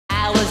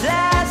was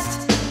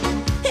last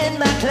in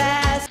my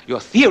class. Your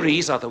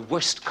theories are the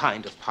worst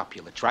kind of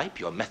popular tripe,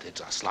 your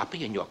methods are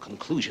sloppy, and your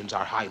conclusions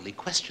are highly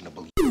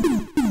questionable.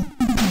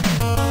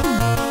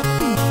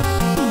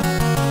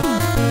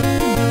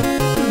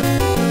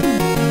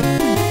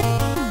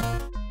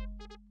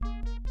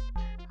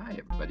 Hi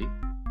everybody,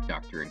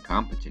 Dr.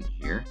 Incompetent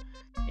here,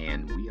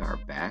 and we are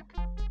back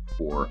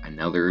for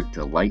another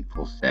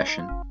delightful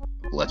session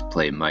of Let's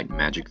Play Might and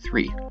Magic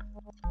 3.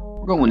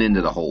 We're going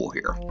into the hole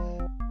here.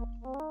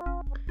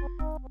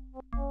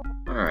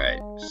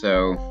 Alright,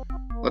 so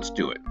let's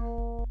do it.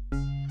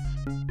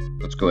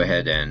 Let's go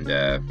ahead and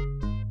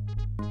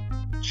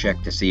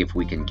check to see if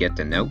we can get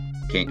the note.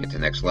 Can't get to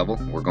next level.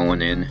 We're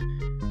going in,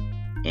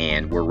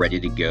 and we're ready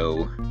to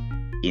go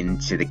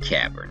into the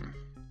cavern.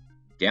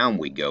 Down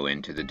we go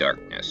into the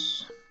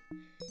darkness.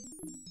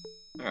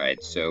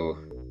 Alright, so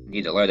we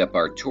need to light up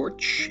our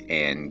torch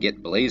and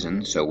get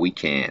blazing so we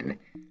can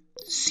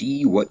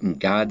see what in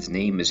God's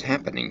name is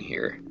happening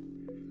here.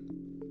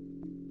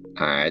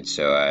 Alright,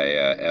 so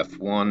I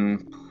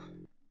F1,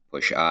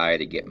 push I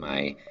to get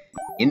my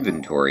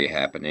inventory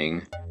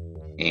happening,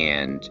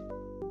 and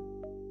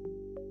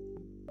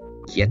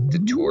get the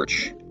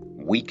torch.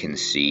 We can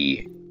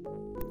see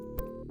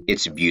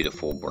it's a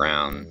beautiful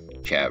brown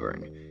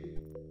cavern.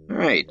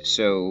 Alright,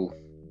 so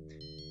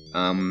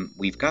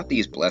we've got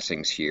these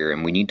blessings here,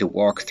 and we need to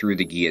walk through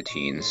the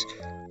guillotines.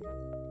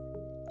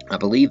 I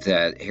believe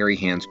that Hairy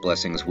Hand's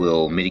blessings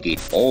will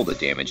mitigate all the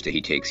damage that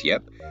he takes,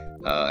 yep.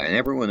 And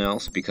everyone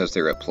else, because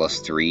they're at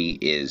 +3,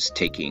 is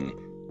taking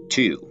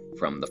 2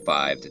 from the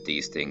 5 that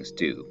these things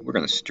do. We're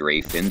going to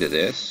strafe into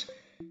this,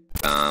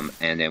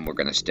 and then we're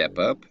going to step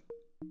up.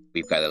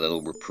 We've got a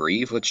little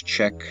reprieve. Let's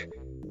check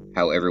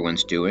how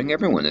everyone's doing.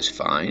 Everyone is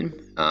fine.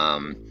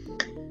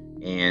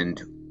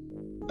 And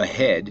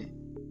ahead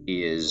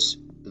is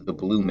the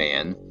blue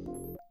man,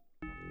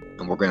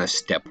 and we're going to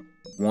step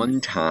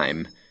one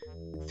time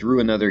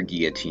through another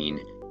guillotine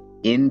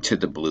into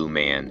the blue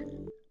man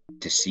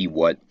to see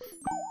what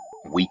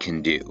we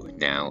can do.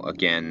 Now,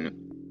 again,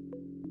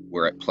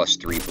 we're at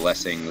 +3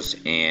 blessings,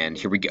 and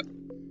here we go.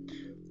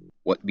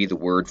 What be the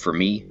word for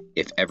me?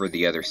 If ever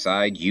the other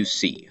side you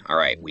see.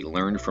 Alright, we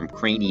learned from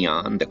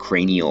Cranion, the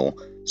cranial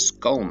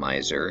skull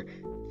miser,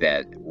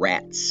 that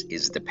rats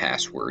is the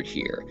password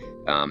here.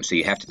 So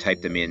you have to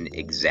type them in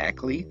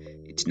exactly.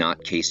 It's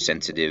not case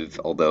sensitive,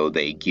 although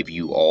they give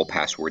you all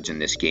passwords in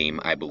this game,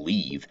 I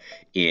believe,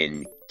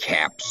 in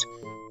caps.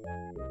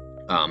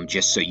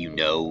 Just so you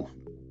know,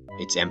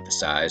 it's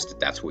emphasized that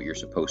that's what you're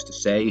supposed to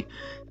say.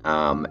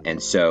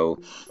 And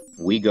so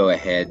we go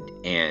ahead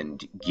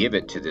and give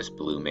it to this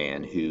blue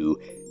man,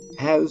 who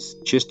has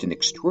just an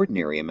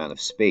extraordinary amount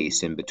of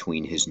space in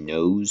between his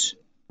nose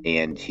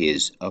and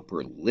his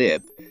upper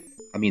lip.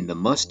 I mean, the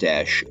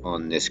mustache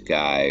on this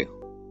guy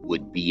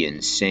would be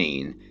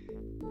insane,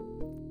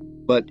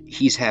 but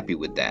he's happy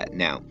with that.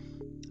 Now,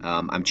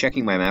 I'm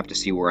checking my map to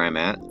see where I'm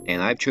at,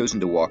 and I've chosen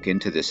to walk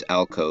into this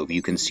alcove.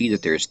 You can see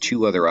that there's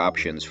 2 other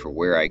options for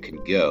where I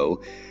can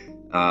go,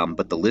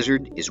 but the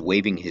lizard is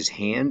waving his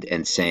hand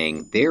and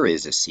saying, there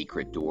is a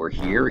secret door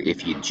here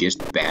if you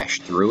just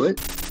bash through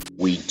it.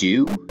 We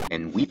do,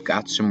 and we've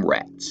got some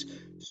rats.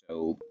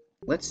 So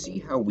let's see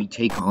how we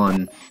take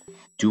on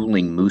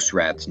dueling moose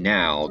rats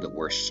now that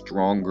we're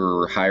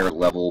stronger, higher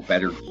level,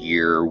 better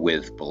gear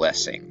with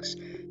blessings.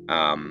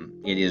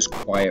 It is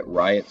Quiet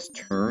Riot's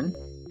turn,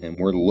 and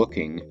we're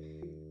looking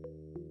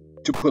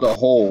to put a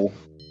hole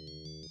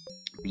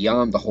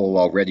beyond the hole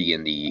already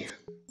in the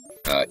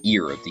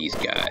ear of these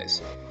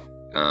guys.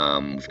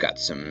 We've got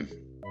some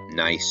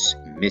nice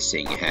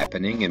missing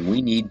happening, and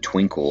we need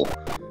Twinkle.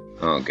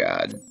 Oh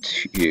god.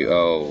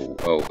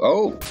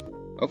 Oh.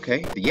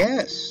 Okay,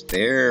 yes,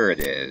 there it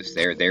is.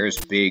 There's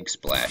big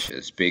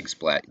splashes, big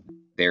splat.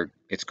 There,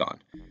 it's gone.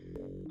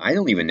 I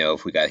don't even know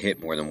if we got hit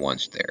more than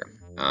once there.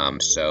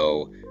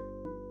 So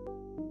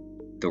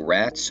the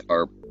rats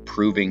are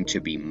proving to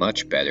be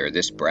much better.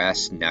 This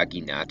brass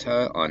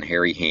naginata on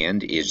Hairy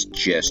Hand is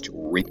just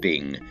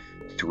ripping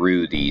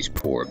through these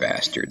poor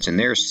bastards. And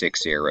there's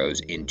 6 arrows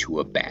into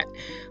a bat.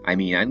 I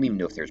mean, I don't even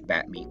know if there's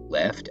bat meat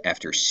left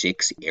after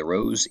 6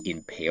 arrows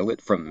impale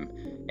it from,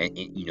 and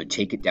you know,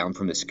 take it down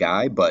from the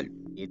sky, but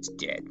it's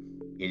dead.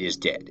 It is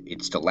dead.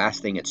 It's the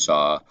last thing it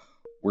saw.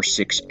 We're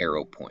 6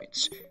 arrow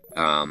points.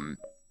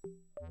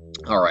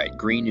 Alright,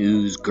 green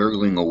ooze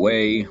gurgling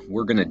away.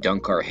 We're gonna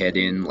dunk our head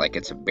in like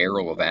it's a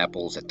barrel of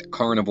apples at the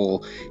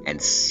carnival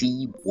and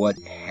see what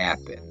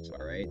happens,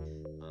 alright?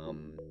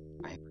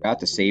 I forgot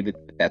to save it,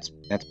 but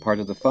that's part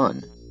of the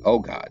fun. Oh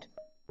god.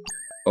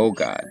 Oh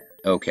god.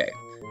 Okay.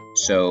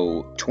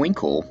 So,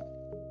 Twinkle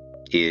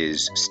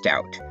is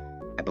stout.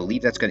 I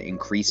believe that's going to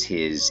increase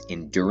his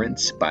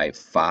endurance by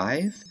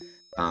 5.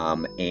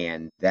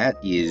 And that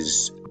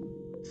is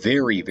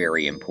very,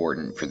 very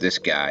important for this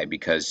guy,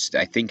 because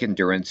I think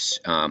endurance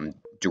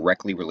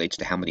directly relates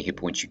to how many hit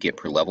points you get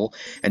per level.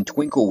 And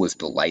Twinkle was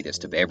the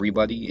lightest of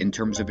everybody in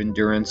terms of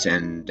endurance,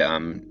 and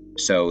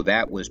so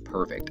that was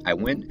perfect. I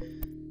went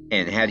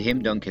and had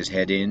him dunk his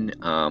head in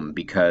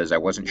because I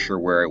wasn't sure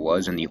where I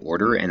was in the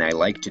order, and I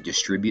like to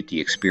distribute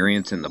the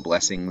experience and the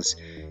blessings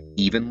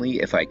evenly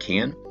if I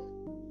can.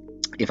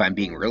 If I'm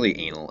being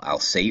really anal, I'll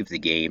save the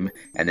game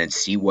and then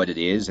see what it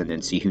is and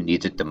then see who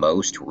needs it the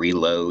most,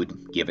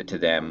 reload, give it to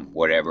them,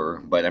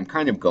 whatever. But I'm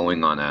kind of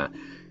going on a,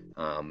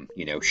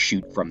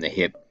 shoot from the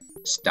hip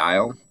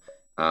style.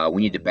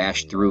 We need to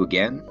bash through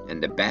again,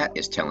 and the bat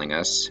is telling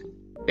us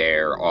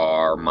there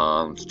are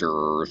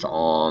monsters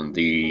on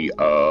the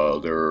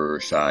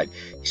other side.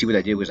 You see what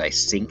I did was I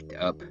synced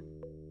up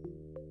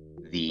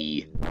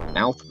the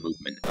mouth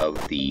movement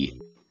of the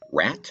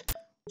rat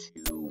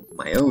to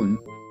my own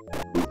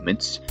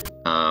movements,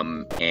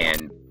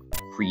 and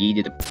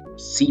created a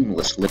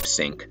seamless lip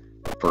sync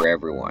for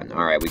everyone.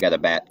 Alright, we got a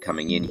bat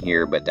coming in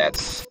here, but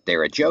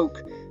they're a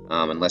joke,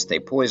 unless they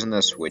poison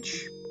us,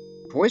 which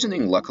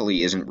poisoning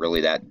luckily isn't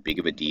really that big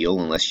of a deal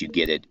unless you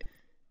get it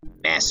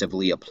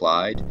massively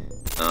applied.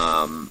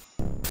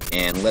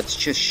 And let's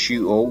just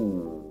shoot.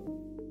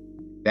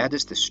 Oh, that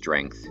is the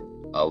strength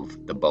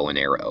of the bow and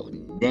arrow.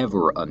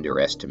 Never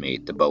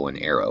underestimate the bow and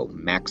arrow.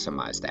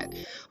 Maximize that.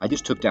 I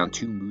just took down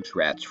 2 moose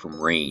rats from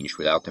range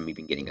without them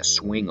even getting a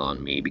swing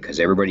on me because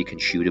everybody can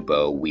shoot a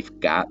bow. We've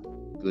got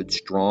good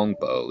strong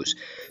bows.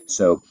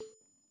 So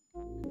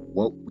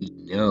what we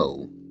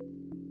know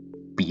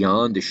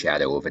beyond a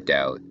shadow of a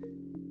doubt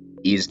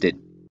is that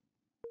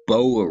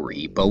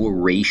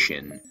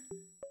boweration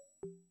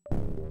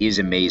is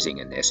amazing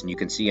in this, and you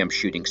can see I'm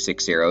shooting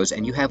 6 arrows,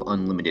 and you have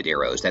unlimited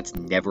arrows. That's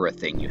never a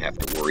thing you have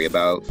to worry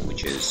about,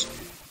 which is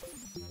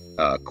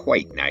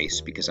quite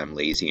nice because I'm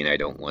lazy and I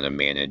don't want to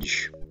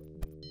manage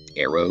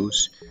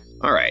arrows.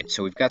 Alright,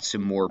 so we've got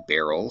some more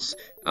barrels.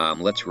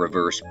 Let's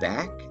reverse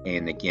back,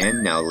 and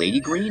again, now Lady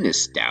Green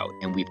is stout,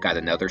 and we've got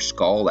another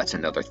skull. That's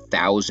another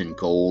 1,000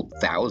 gold,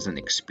 1,000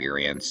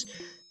 experience.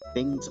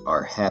 Things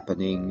are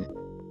happening.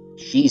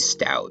 She's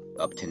stout,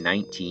 up to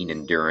 19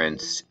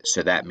 endurance,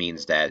 so that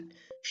means that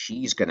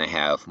she's going to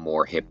have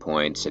more hit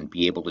points and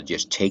be able to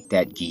just take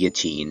that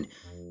guillotine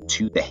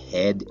to the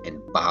head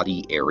and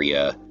body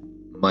area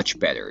much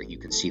better. You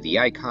can see the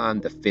icon,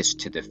 the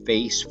fist to the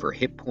face for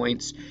hit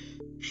points.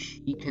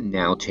 She can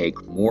now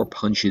take more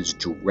punches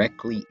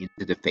directly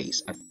into the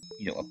face. A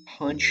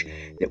punch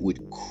that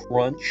would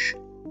crunch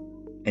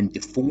and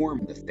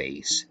deform the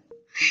face.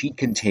 She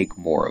can take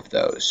more of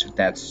those.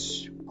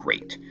 That's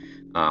great.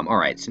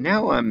 Alright, so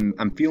now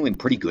I'm feeling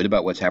pretty good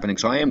about what's happening,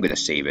 so I am going to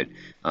save it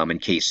in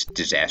case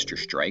disaster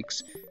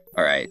strikes.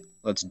 Alright,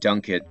 let's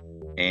dunk it,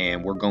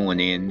 and we're going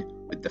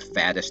in with the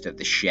fattest of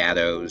the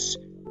shadows,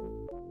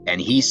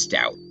 and he's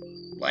stout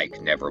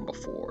like never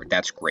before.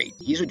 That's great.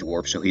 He's a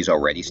dwarf, so he's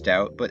already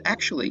stout, but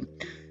actually,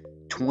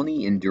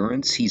 20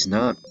 endurance, he's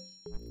not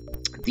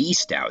the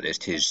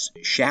stoutest. His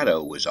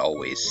shadow was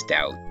always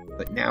stout,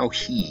 but now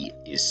he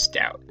is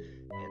stout,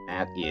 and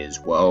that is,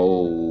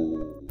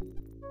 whoa...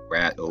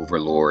 Rat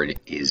Overlord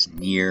is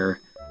near.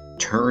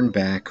 Turn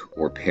back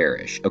or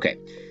perish. Okay,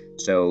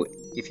 so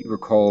if you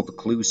recall, the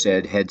clue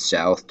said head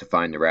south to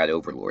find the Rat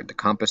Overlord. The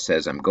compass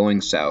says I'm going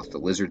south. The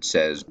lizard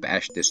says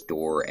bash this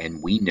door,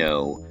 and we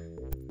know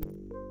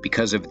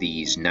because of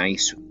these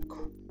nice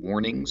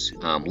warnings,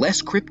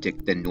 less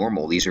cryptic than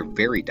normal. These are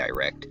very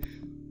direct.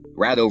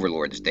 Rat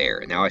Overlord is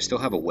there. Now I still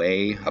have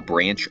a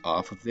branch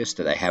off of this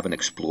that I haven't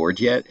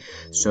explored yet,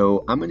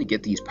 so I'm going to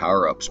get these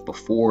power-ups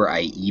before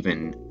I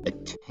even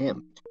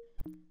attempt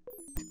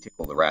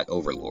tickle the Rat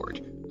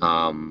Overlord.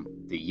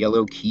 The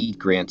yellow key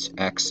grants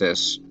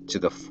access to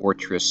the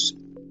Fortress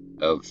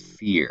of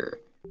Fear.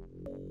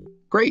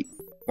 Great,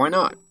 why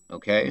not?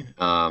 Okay,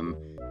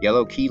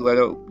 yellow key,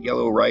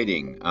 yellow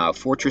writing.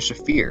 Fortress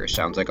of Fear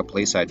sounds like a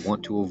place I'd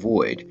want to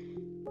avoid.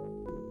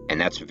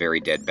 And that's a very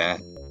dead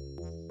bat.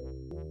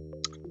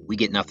 We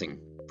get nothing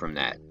from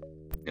that.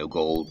 No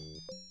gold,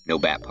 no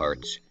bat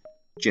parts,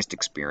 just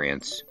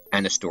experience,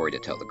 and a story to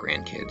tell the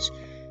grandkids.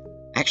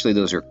 Actually,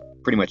 those are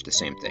pretty much the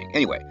same thing.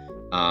 Anyway,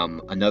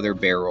 another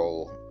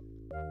barrel.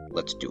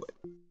 Let's do it.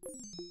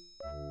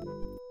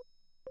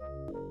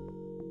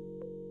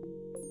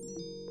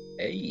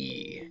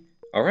 Hey.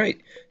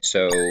 Alright,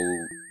 so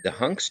the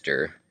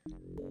Hunkster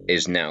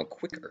is now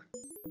quicker.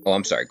 Oh,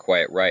 I'm sorry,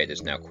 Quiet Riot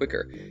is now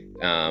quicker.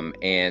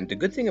 And the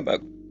good thing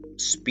about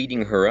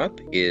speeding her up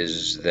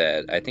is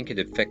that I think it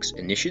affects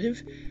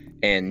initiative,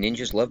 and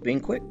ninjas love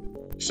being quick.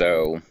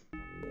 So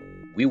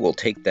we will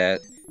take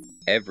that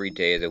every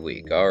day of the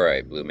week.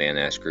 Alright, Blue Man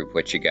Ass Group,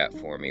 what you got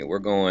for me? We're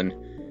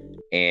going,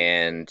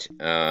 and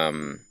are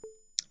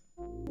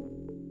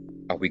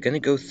we going to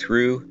go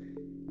through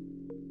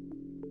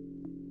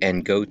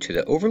and go to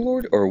the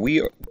Overlord, or are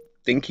we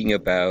thinking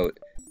about,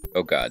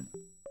 oh god,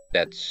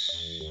 that's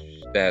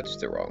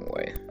the wrong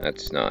way.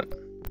 That's not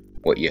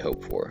what you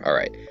hope for.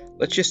 Alright,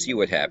 let's just see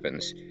what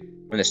happens.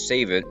 I'm going to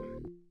save it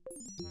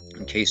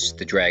in case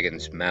the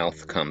dragon's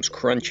mouth comes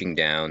crunching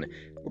down.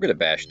 We're going to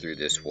bash through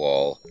this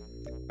wall,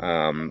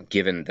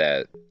 given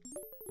that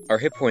our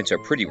hit points are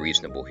pretty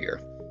reasonable here.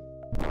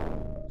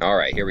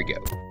 Alright, here we go.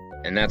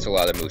 And that's a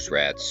lot of moose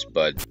rats,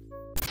 but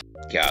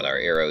God, our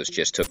arrows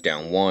just took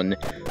down one.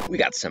 We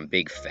got some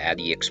big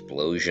fatty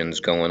explosions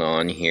going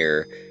on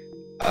here.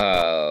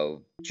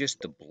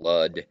 Just the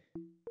blood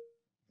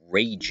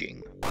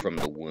raging from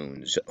the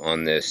wounds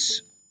on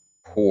this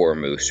poor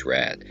moose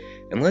rat.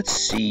 And let's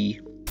see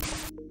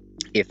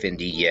if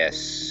indeed,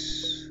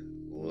 yes,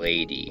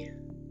 Lady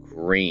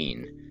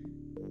Green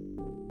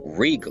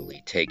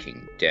regally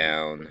taking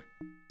down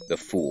the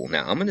fool.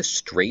 Now, I'm going to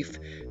strafe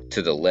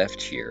to the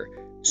left here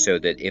so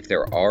that if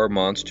there are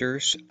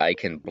monsters, I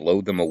can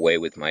blow them away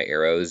with my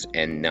arrows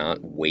and not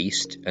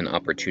waste an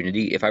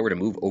opportunity. If I were to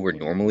move over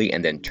normally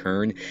and then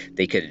turn,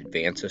 they could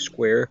advance a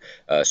square.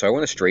 So I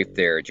want to strafe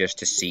there just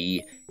to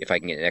see if I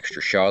can get an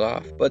extra shot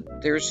off,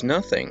 but there's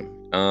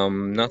nothing.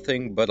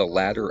 Nothing but a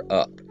ladder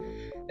up.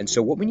 And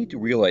so what we need to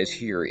realize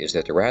here is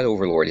that the Rat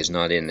Overlord is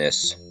not in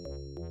this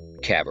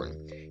cavern.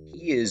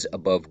 He is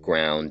above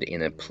ground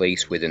in a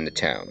place within the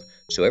town.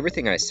 So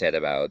everything I said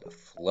about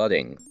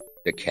flooding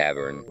the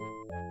cavern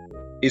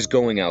is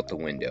going out the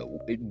window.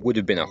 It would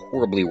have been a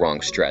horribly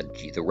wrong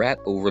strategy. The Rat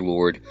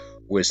Overlord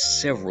was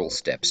several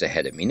steps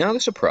ahead of me. Not a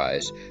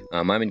surprise.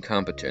 I'm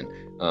incompetent,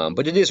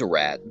 but it is a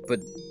rat.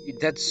 But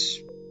that's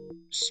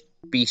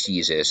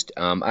speciesist.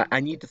 I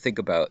need to think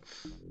about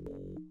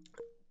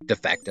the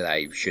fact that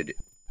I should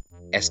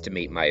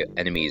estimate my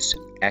enemies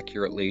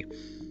accurately,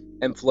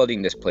 and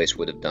flooding this place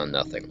would have done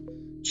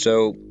nothing.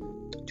 So,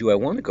 do I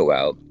want to go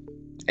out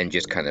and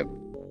just kind of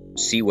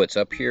see what's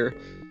up here?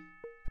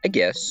 I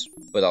guess,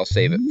 but I'll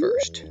save it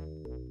first.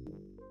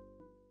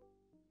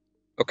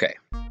 Okay,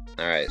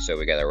 alright, so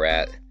we got a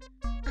rat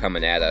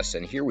coming at us,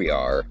 and here we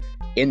are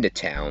in the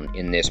town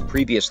in this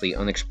previously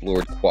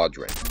unexplored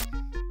quadrant.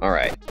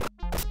 Alright,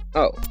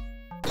 oh,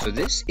 so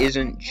this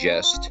isn't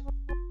just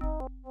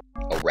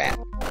a rat.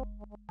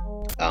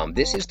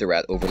 This is the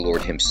Rat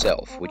Overlord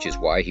himself, which is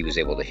why he was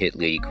able to hit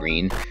Lady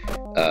Green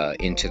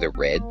into the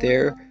red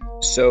there.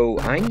 So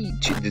I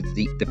need to,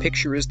 the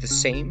picture is the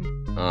same.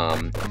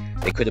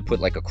 They could have put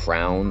like a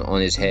crown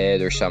on his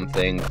head or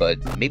something,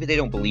 but maybe they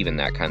don't believe in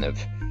that kind of,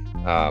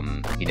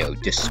 you know,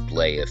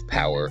 display of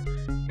power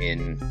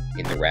in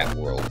the rat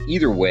world.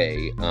 Either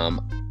way,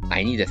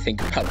 I need to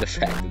think about the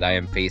fact that I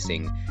am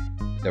facing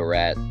the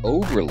Rat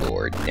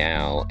Overlord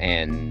now,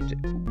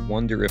 and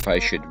wonder if I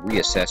should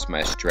reassess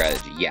my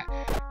strategy. Yeah.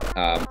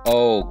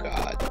 Oh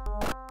god.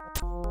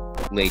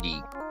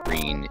 Lady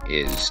Green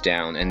is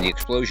down, and the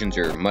explosions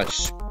are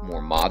much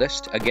more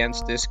modest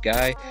against this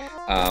guy.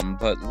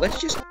 But let's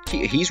just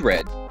keep, he's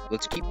red.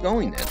 Let's keep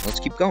going then.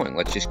 Let's keep going.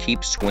 Let's just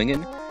keep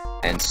swinging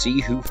and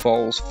see who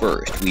falls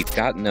first. We've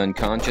got an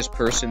unconscious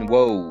person.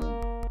 Whoa.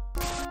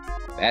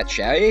 That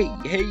hey,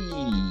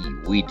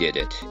 we did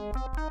it.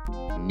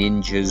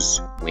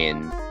 Ninjas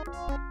win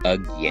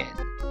again.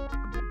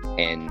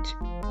 And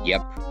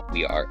yep,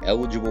 we are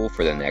eligible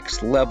for the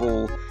next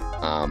level.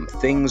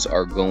 Things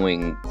are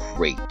going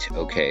great.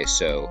 Okay,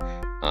 so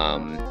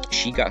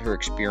she got her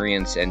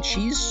experience, and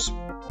she's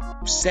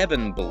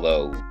 7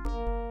 below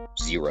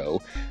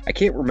 0. I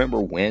can't remember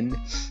when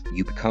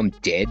you become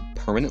dead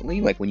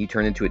permanently, like when you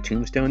turn into a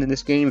tombstone in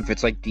this game. If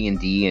it's like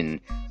D&D and,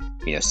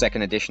 you know,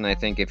 2nd edition, I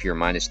think, if you're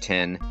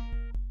 -10,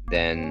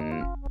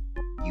 then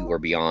you are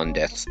beyond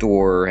death's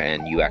door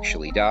and you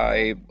actually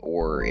die,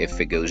 or if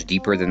it goes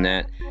deeper than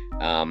that.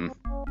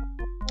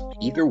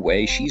 Either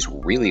way, she's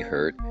really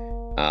hurt,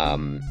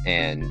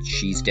 and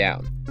she's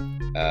down.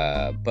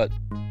 But,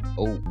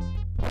 oh,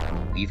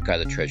 we've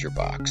got a treasure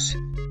box,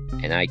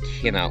 and I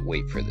cannot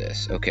wait for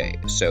this. Okay,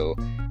 so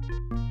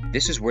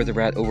this is where the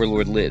Rat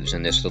Overlord lives,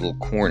 in this little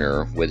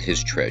corner with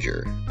his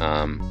treasure.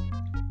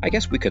 I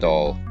guess we could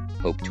all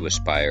hope to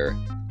aspire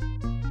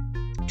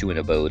to an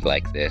abode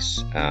like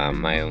this,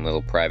 my own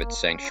little private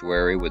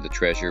sanctuary with a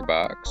treasure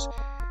box.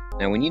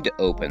 Now we need to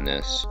open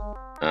this,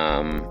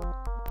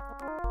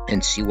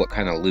 and see what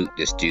kind of loot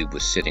this dude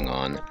was sitting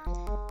on.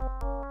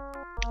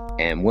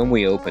 And when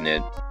we open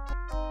it,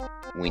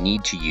 we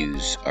need to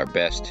use our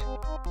best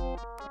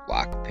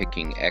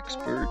lock-picking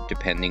expert,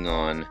 depending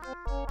on,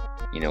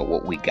 you know,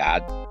 what we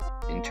got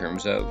in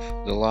terms of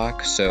the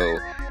lock. So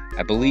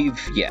I believe,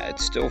 yeah,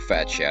 it's still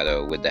Fat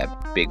Shadow with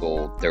that big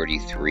old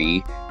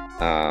 33.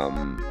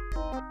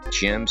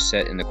 Gems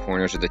set in the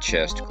corners of the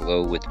chest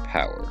glow with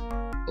power.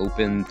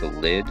 Open the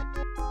lid.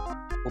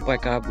 Oh my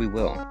god, we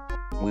will.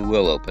 We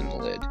will open the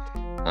lid.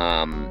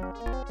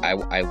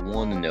 I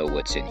want to know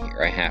what's in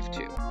here. I have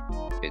to.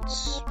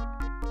 It's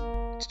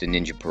the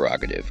ninja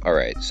prerogative.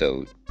 Alright,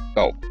 so...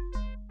 Oh.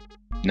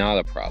 Not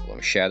a problem.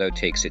 Shadow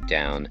takes it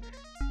down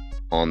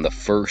on the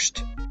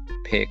first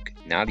pick.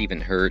 Not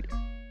even hurt.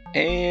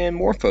 And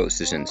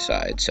Morphos is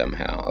inside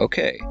somehow.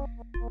 Okay.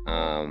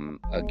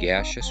 A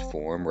gaseous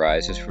form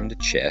rises from the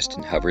chest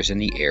and hovers in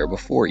the air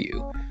before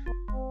you.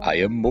 I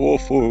am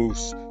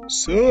Morphos,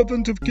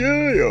 servant of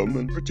Gaeum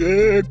and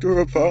protector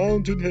of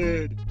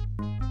Fountainhead.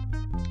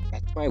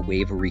 That's my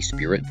wavery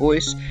spirit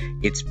voice.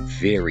 It's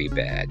very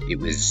bad. It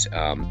was,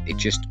 it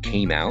just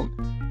came out,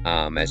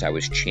 as I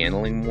was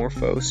channeling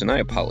Morphos, and I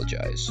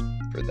apologize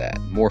for that.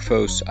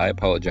 Morphos, I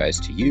apologize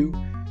to you.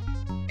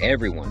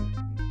 Everyone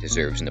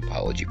deserves an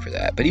apology for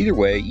that. But either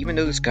way, even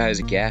though this guy is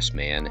a gas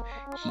man,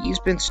 he's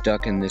been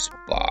stuck in this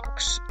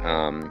box.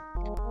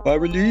 By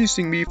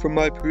releasing me from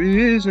my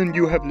prison,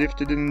 you have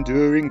lifted an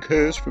enduring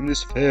curse from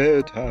this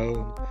fair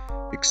town.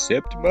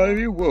 Accept my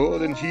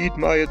reward and heed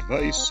my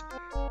advice.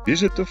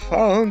 Visit the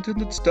fountain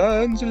that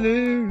stands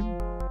alone.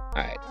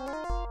 Alright.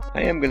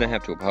 I am going to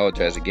have to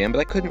apologize again, but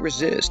I couldn't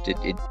resist.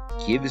 It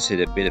gives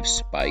it a bit of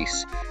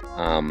spice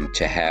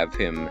to have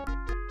him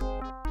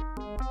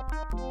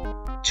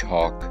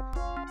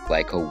talk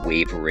like a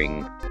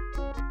wavering,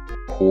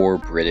 poor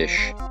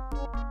British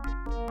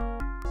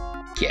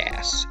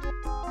gas.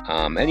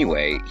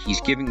 Anyway,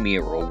 he's giving me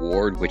a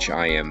reward, which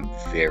I am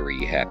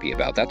very happy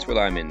about. That's what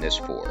I'm in this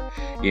for.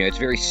 You know, it's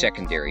very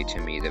secondary to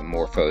me that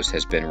Morphos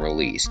has been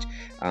released.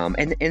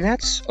 And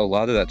that's, a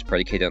lot of that's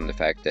predicated on the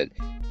fact that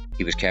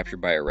he was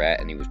captured by a rat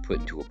and he was put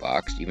into a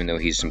box, even though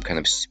he's some kind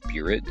of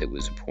spirit that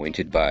was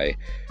appointed by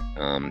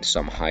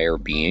some higher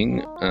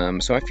being.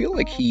 So I feel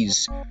like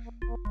he's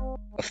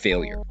a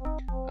failure.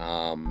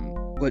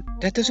 But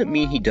that doesn't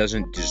mean he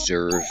doesn't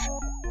deserve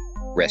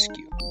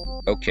rescue.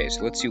 Okay,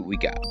 so let's see what we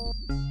got.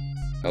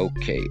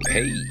 Okay,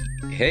 hey,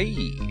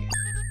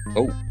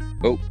 oh,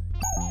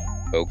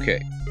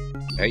 okay,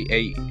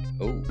 hey,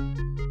 oh,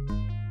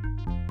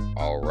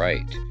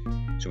 alright,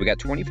 so we got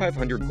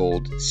 2,500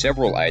 gold,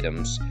 several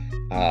items.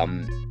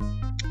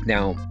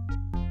 Now,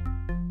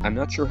 I'm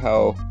not sure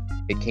how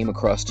it came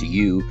across to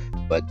you,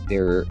 but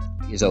there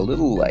is a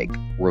little, like,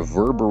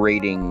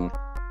 reverberating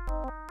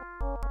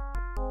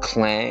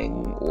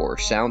clang or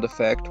sound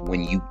effect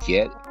when you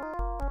get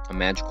a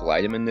magical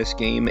item in this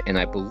game, and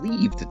I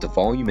believe that the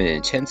volume and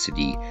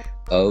intensity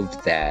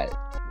of that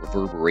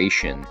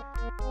reverberation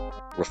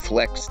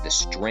reflects the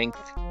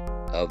strength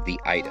of the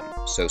item.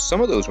 So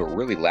some of those were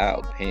really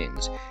loud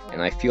pings,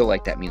 and I feel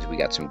like that means we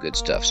got some good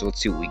stuff. So let's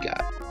see what we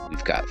got.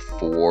 We've got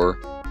 4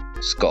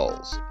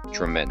 skulls,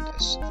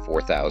 tremendous,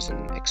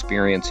 4,000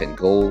 experience and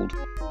gold.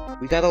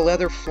 We got a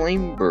leather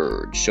flame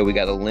bird, so we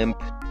got a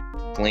limp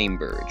flame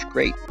bird,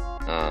 great.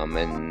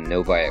 And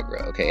no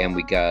Viagra. Okay, and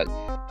we got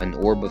an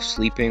orb of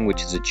sleeping,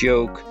 which is a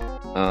joke.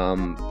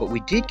 But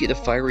we did get a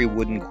fiery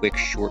wooden quick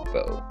short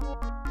bow.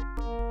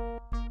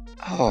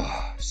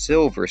 Oh,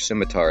 silver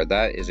scimitar.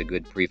 That is a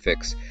good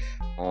prefix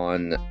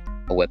on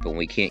a weapon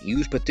we can't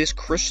use. But this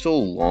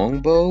crystal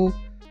longbow,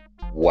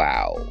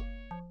 wow.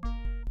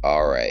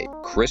 Alright,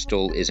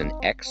 crystal is an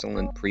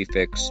excellent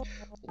prefix.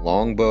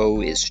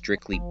 Longbow is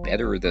strictly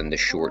better than the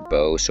short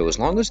bow, so as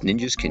long as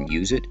ninjas can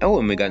use it... Oh,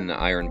 and we got an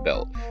iron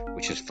belt,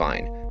 which is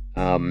fine.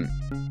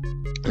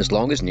 As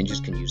long as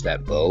ninjas can use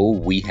that bow,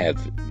 we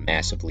have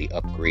massively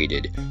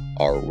upgraded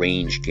our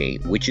range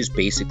game, which is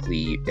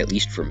basically, at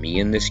least for me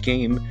in this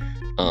game,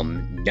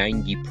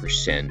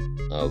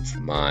 90%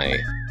 of my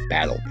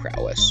battle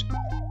prowess.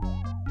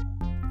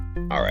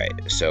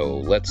 Alright, so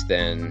let's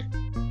then...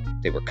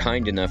 They were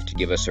kind enough to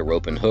give us a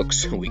rope and hook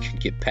so we can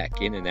get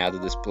back in and out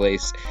of this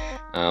place.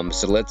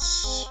 So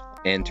let's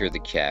enter the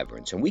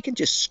caverns. And we can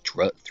just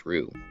strut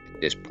through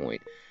at this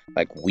point.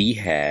 Like, we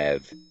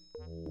have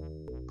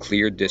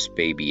cleared this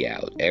baby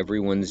out.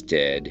 Everyone's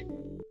dead.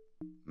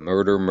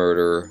 Murder,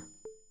 murder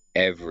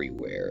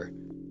everywhere.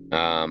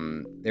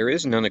 There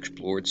is an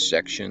unexplored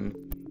section.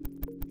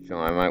 So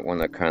I might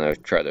want to kind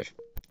of try to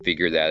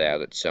figure that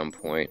out at some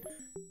point.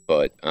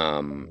 But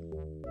for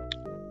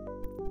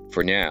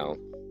now...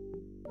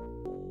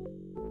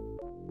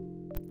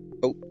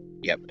 Oh,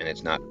 yep, and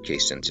it's not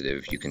case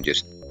sensitive. You can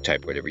just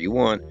type whatever you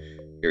want.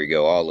 Here we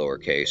go, all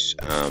lowercase.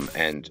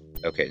 And,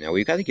 okay, now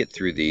we've got to get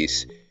through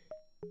these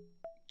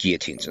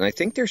guillotines. And I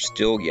think they're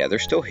still, yeah, they're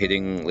still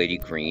hitting Lady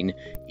Green,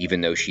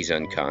 even though she's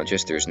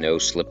unconscious. There's no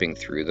slipping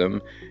through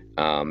them.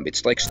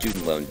 It's like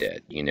student loan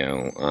debt, you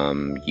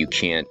know. You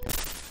can't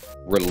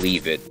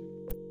relieve it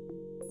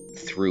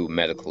through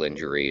medical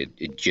injury.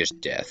 It's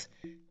just death.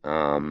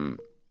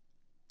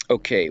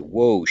 Okay,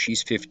 whoa,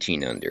 she's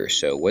 15 under,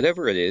 so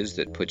whatever it is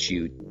that puts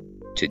you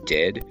to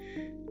dead,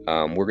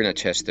 we're going to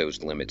test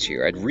those limits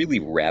here. I'd really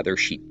rather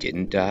she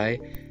didn't die,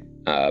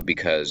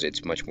 because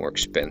it's much more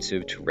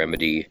expensive to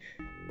remedy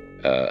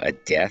a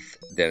death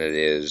than it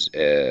is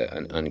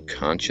an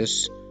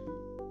unconscious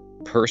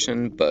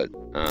person, but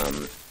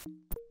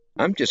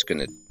I'm just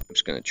gonna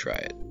try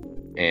it,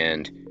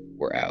 and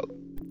we're out.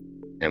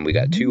 And we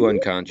got 2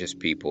 unconscious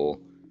people,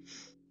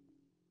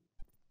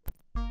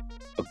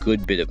 a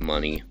good bit of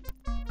money,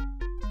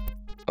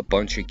 a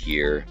bunch of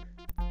gear,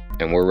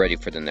 and we're ready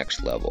for the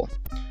next level.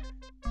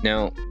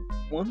 Now,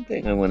 one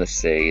thing I want to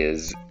say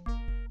is,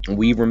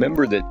 we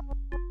remember that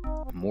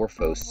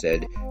Morphos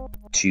said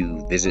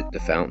to visit the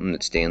fountain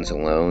that stands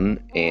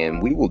alone,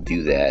 and we will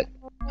do that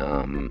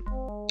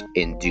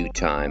in due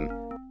time,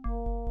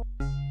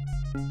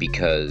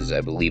 because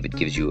I believe it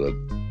gives you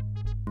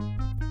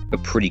a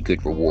pretty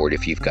good reward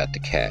if you've got the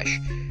cash.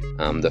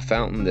 The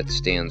fountain that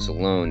stands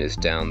alone is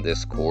down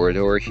this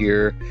corridor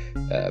here,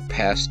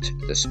 past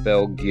the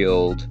Spell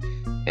Guild,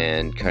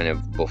 and kind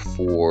of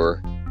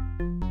before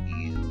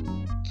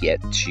you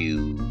get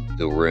to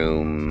the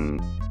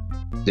room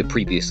that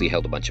previously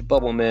held a bunch of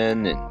bubble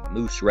men and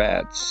moose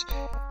rats.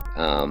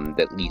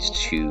 that leads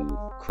to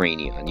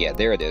Cranion. Yeah,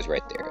 there it is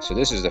right there. So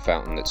this is the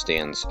fountain that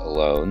stands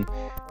alone.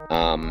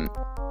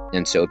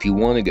 And so if you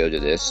want to go to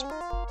this,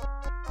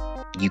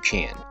 you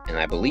can. And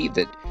I believe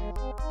that,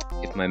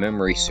 if my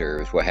memory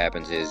serves, what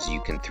happens is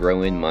you can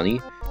throw in money,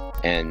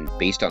 and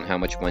based on how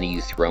much money you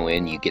throw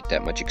in, you get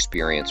that much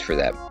experience for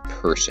that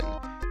person.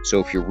 So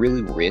if you're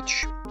really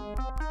rich,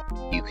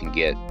 you can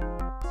get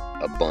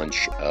a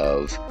bunch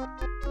of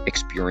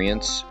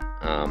experience,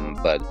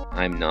 but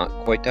I'm not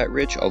quite that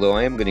rich, although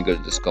I am going to go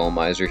to the Skull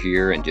Miser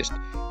here and just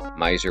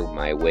miser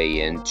my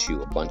way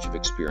into a bunch of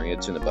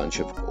experience and a bunch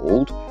of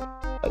gold.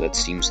 That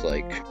seems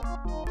like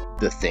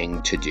the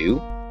thing to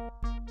do.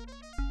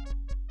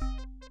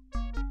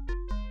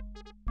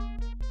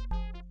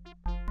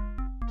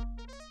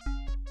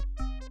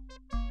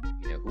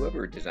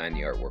 Whoever designed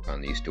the artwork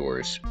on these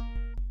doors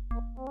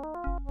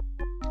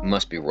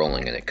must be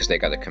rolling in it, because they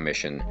got a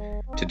commission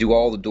to do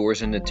all the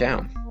doors in the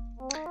town.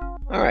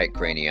 Alright,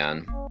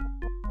 Cranion.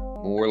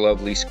 More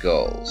lovely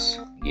skulls.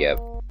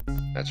 Yep,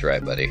 that's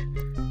right, buddy.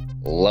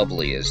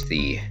 Lovely is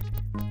the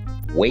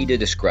way to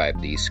describe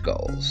these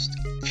skulls.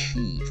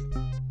 Key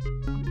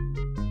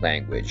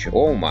language.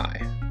 Oh my.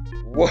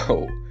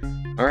 Whoa.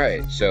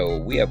 Alright, so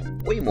we have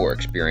way more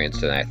experience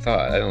than I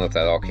thought. I don't know if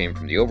that all came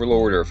from the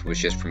Overlord or if it was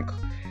just from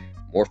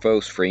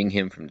Morphos freeing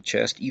him from the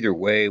chest. Either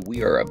way,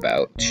 we are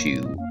about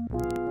to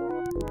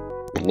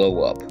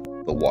blow up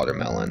the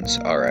watermelons.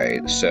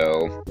 Alright,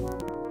 so...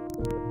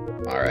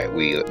 Alright,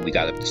 we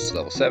got up to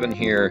level 7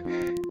 here.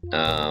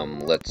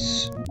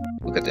 Let's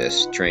look at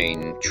this.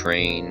 Train,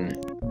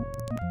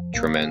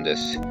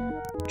 tremendous,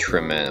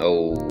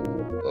 oh,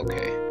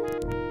 okay.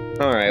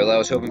 Alright, well, I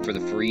was hoping for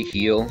the free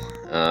heal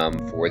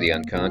for the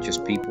unconscious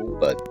people,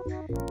 but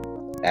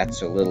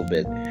that's a little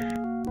bit,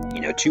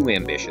 too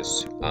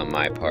ambitious on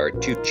my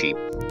part, too cheap.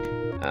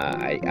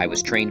 I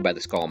was trained by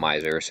the Skull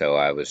Miser, so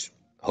I was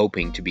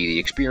hoping to be the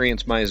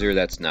Experience Miser.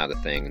 That's not a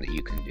thing that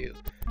you can do.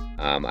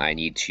 I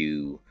need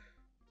to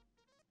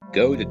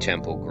go to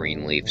Temple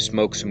Greenleaf,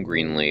 smoke some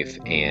Greenleaf,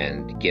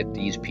 and get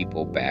these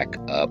people back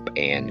up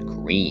and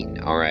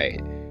green.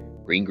 Alright,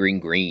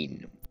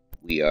 green.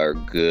 We are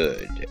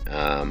good.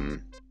 God,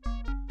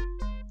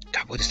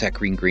 what is that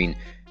green?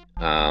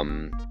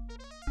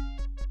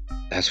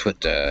 That's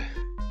what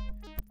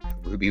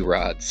Ruby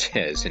Rod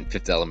says in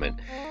 5th Element.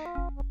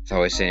 It's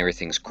always saying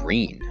everything's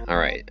green.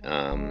 Alright,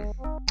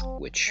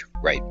 which,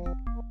 right,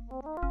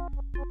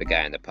 the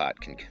guy in the pot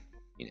can,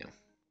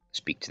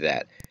 speak to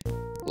that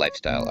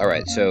lifestyle.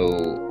 Alright,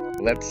 so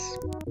let's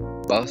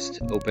bust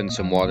open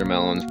some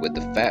watermelons with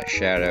the Fat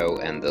Shadow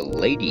and the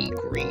Lady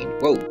Green.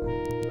 Whoa!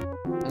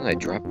 How did I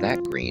drop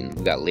that green?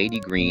 We got Lady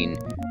Green,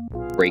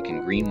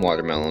 breaking green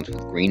watermelons with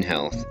green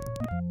health,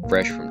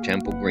 fresh from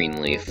Temple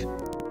Greenleaf.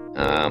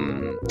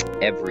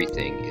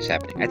 Everything is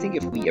happening. I think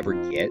if we ever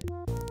get,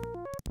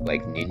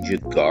 like, ninja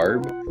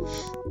garb,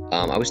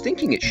 I was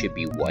thinking it should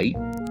be white,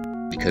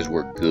 because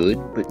we're good,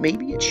 but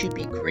maybe it should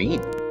be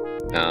green.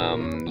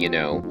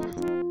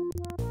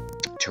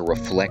 To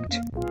reflect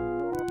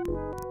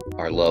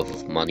our love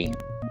of money,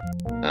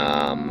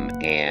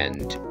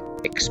 and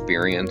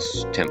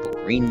experience Temple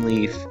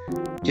Greenleaf,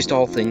 just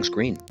all things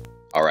green.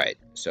 Alright,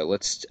 so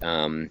let's,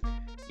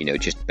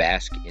 just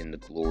bask in the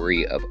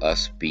glory of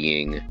us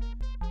being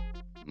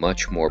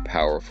much more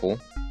powerful.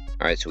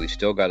 Alright, so we've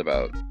still got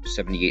about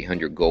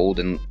 7,800 gold,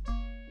 and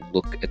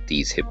look at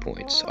these hit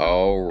points.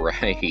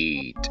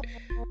 Alright.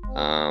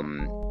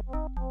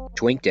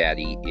 Twink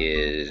Daddy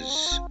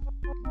is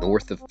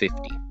north of 50.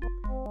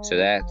 So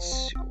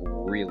that's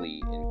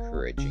really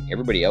encouraging.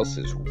 Everybody else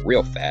is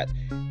real fat.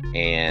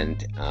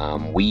 And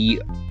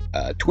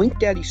Twink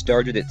Daddy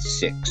started at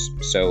 6.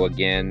 So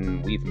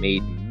again, we've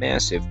made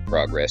massive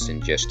progress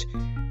in just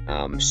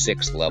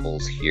 6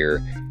 levels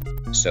here.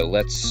 So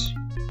let's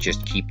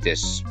just keep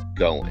this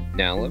going.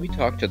 Now let me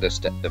talk to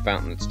the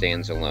fountain that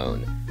stands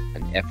alone.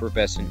 An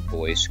effervescent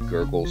voice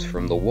gurgles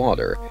from the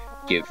water.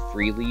 Give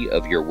freely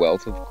of your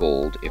wealth of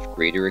gold, if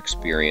greater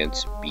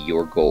experience be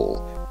your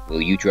goal. Will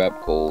you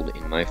drop gold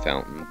in my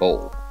fountain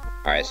bowl?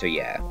 Alright, so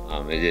yeah,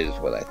 it is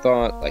what I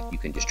thought. Like, you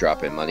can just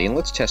drop in money, and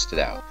let's test it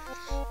out.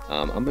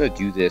 I'm going to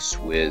do this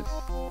with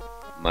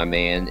my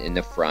man in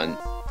the front,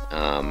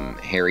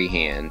 hairy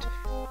hand,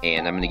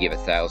 and I'm going to give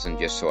 1,000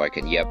 just so I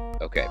can, yep,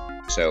 okay.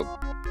 So,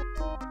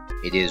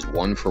 it is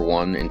 1 for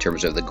 1 in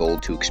terms of the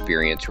gold to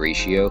experience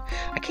ratio.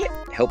 I can't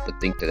help but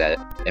think that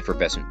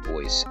effervescent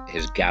voice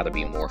has got to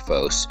be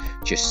Morphos,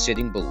 just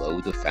sitting below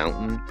the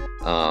fountain,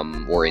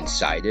 or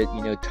inside it,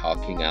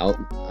 talking out,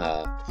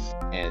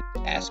 and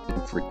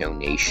asking for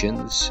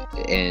donations,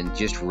 and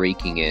just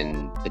raking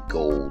in the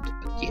gold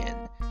again.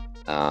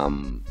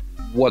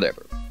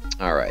 Whatever.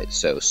 Alright,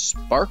 so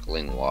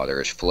sparkling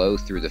waters flow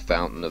through the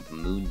fountain of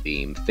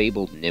Moonbeam,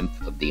 fabled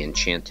nymph of the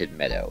enchanted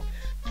meadow.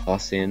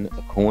 Toss in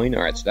a coin.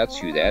 Alright, so that's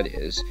who that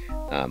is.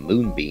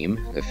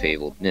 Moonbeam, the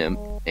fabled nymph,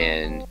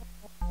 and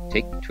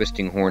take the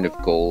twisting horn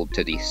of gold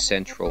to the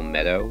central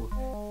meadow.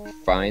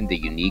 Find the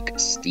unique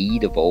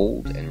steed of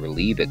old and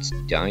relieve its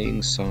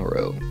dying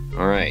sorrow.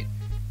 Alright,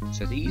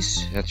 so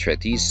that's right,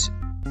 these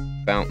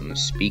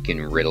fountains speak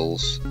in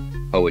riddles,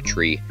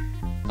 poetry,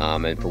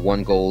 and for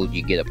 1 gold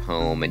you get a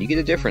poem, and you get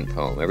a different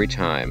poem every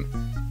time.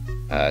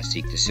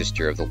 Seek the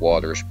sister of the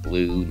waters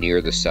blue,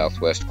 near the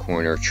southwest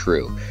corner,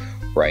 true.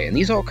 Right, and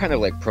these all kind of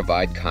like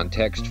provide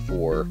context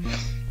for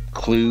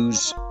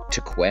clues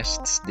to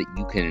quests that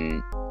you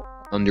can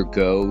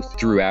undergo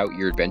throughout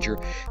your adventure.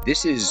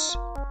 This is,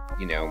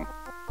 you know,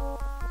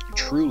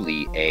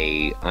 truly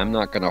a I'm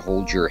not gonna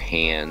hold your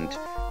hand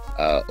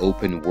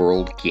open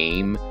world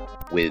game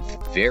with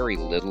very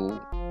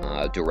little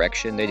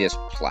direction. They just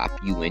plop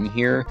you in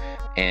here,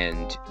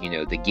 and you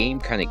know, the game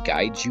kind of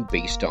guides you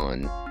based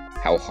on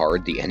how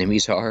hard the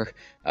enemies are,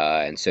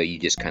 and so you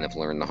just kind of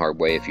learn the hard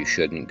way if you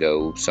shouldn't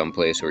go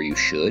someplace or you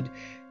should.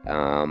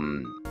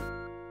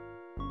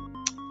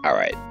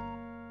 Alright,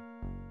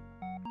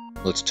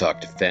 let's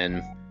talk to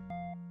Fen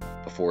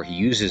before he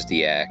uses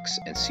the axe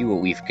and see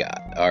what we've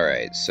got.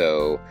 Alright,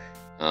 so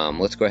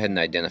let's go ahead and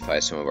identify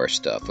some of our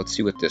stuff. Let's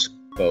see what this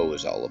bow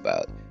is all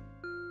about.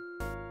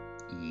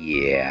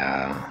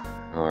 Yeah,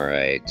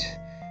 alright.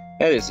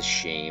 That is a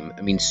shame.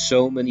 I mean,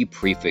 so many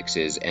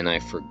prefixes, and I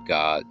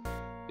forgot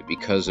that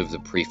because of the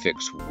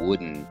prefix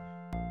wooden,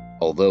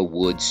 although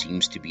wood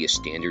seems to be a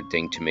standard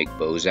thing to make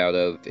bows out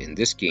of, in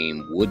this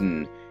game,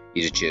 wooden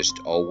is just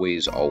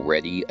always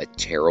already a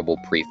terrible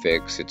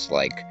prefix. It's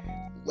like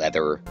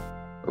leather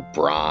or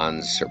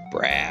bronze or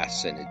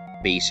brass, and it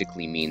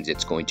basically means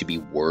it's going to be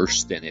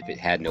worse than if it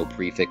had no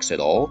prefix at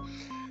all.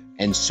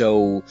 And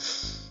so,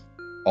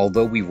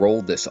 although we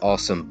rolled this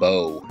awesome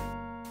bow,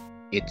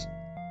 it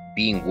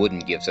being wooden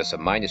gives us a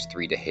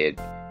 -3 to hit,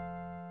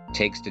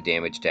 takes the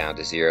damage down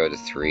to 0 to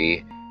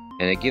 3,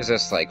 and it gives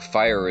us like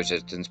fire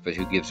resistance, but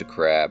who gives a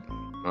crap?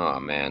 Oh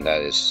man,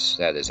 that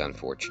is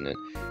unfortunate.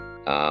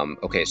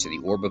 Okay, so the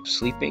Orb of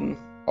Sleeping,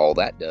 all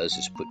that does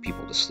is put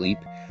people to sleep,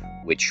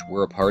 which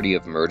we're a party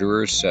of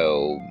murderers,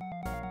 so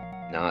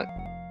not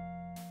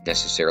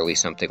necessarily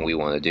something we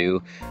want to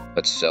do.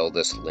 Let's sell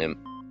this limp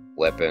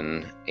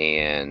weapon,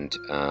 and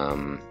I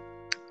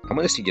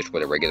want to see just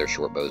what a regular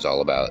short bow is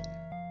all about.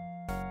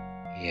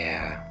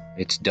 Yeah,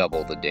 it's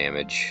double the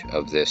damage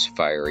of this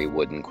fiery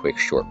wooden quick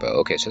short bow.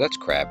 Okay, so that's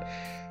crap.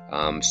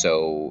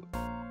 So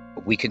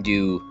we can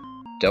do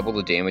double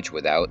the damage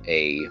without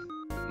a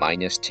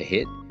minus to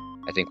hit.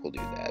 I think we'll do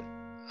that.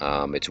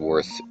 It's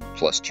worth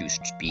 +2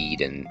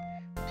 speed and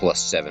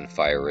 +7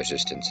 fire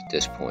resistance at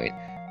this point.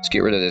 Let's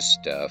get rid of this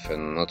stuff,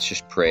 and let's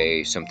just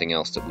pray something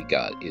else that we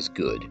got is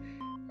good.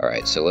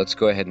 Alright, so let's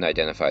go ahead and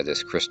identify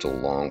this crystal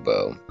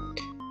longbow.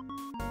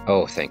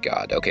 Oh, thank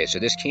God. Okay, so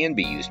this can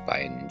be used by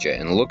a ninja,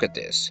 and look at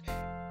this.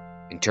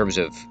 In terms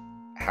of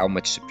how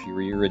much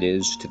superior it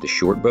is to the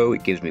short bow,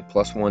 it gives me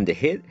 +1 to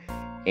hit,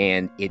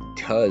 and it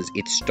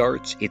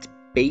starts, its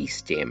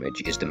base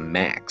damage is the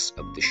max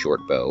of the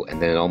short bow,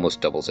 and then it almost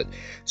doubles it.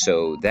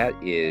 So that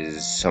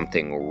is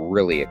something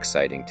really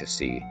exciting to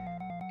see.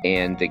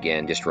 And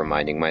again, just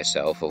reminding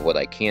myself of what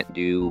I can't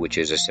do, which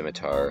is a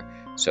scimitar.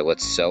 So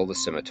let's sell the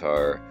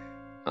scimitar.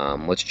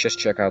 Let's just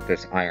check out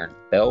this iron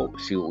belt,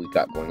 see what we've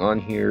got going on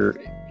here,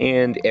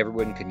 and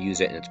everyone can use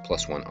it, and it's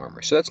 +1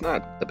 armor. So that's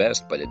not the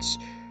best, but it's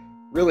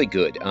really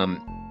good.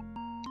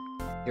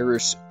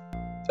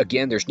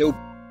 There's no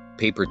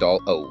paper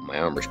doll. Oh, my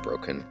armor's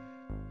broken.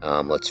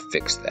 Let's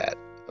fix that.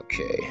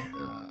 Okay.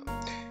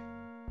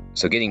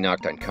 So getting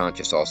knocked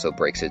unconscious also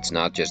breaks it. It's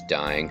not just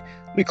dying.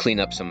 Let me clean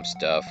up some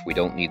stuff. We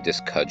don't need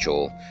this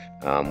cudgel.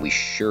 We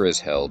sure as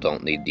hell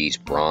don't need these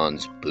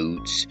bronze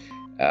boots.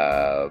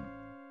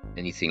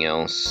 Anything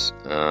else?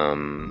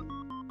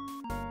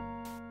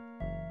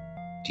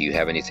 Do you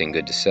have anything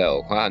good to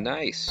sell? Ah,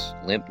 nice.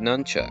 Limp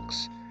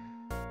nunchucks.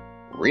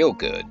 Real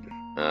good.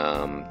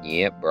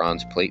 Yep,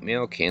 bronze plate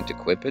mail. Can't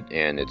equip it,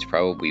 and it's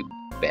probably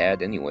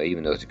bad anyway,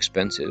 even though it's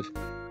expensive.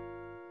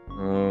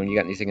 You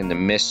got anything in the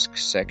misc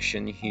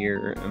section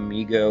here,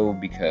 amigo?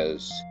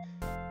 Because...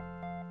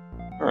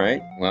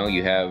 Alright, well,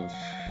 you have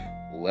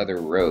leather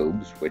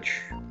robes, which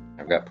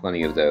I've got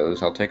plenty of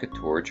those. I'll take a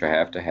torch. I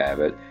have to have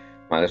it.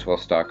 Might as well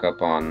stock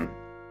up on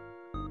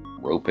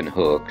rope and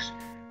hooks.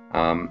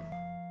 I'm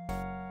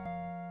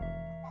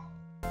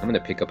going to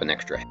pick up an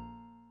extra.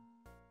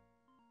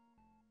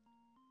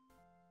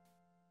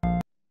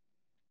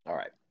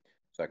 Alright,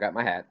 so I got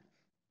my hat.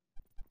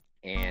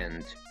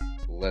 And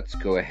let's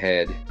go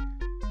ahead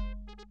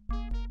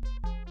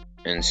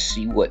and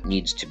see what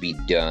needs to be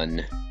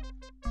done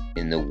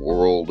in the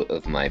world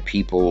of my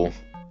people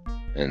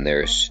and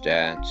their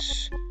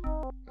stats.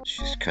 Let's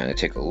just kind of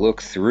take a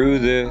look through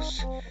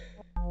this.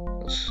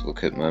 Let's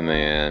look at my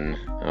man.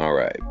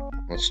 Alright,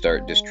 let's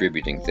start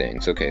distributing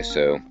things. Okay,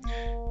 so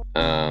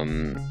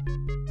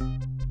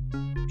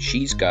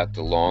she's got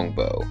the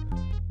longbow.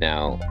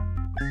 Now,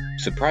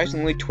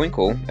 surprisingly,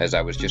 Twinkle, as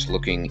I was just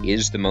looking,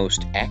 is the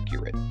most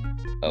accurate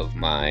of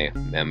my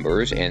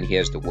members, and he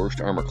has the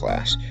worst armor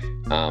class.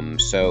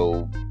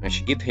 So I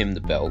should give him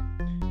the belt.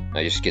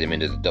 I just get him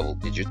into the double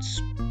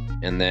digits,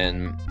 and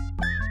then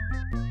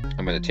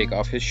I'm going to take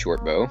off his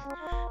short bow,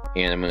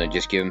 and I'm going to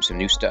just give him some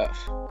new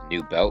stuff.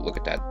 New belt, look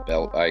at that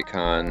belt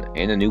icon,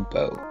 and a new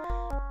bow.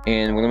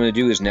 And what I'm going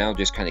to do is now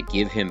just kind of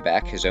give him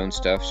back his own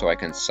stuff so I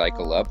can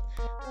cycle up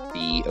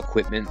the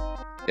equipment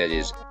that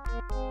is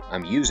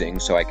I'm using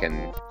so I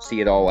can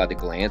see it all at a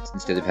glance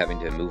instead of having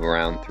to move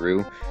around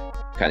through,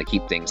 kind of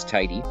keep things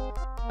tidy.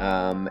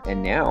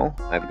 And now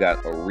I've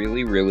got a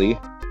really, really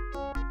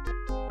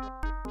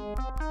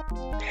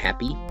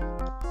happy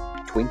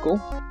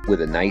Twinkle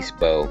with a nice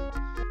bow.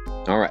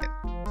 Alright,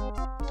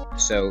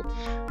 so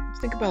let's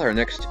think about our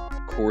next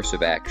course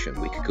of action.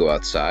 We could go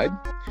outside.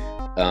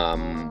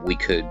 We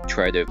could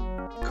try to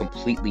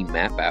completely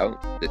map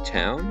out the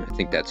town. I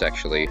think that's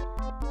actually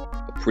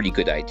a pretty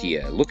good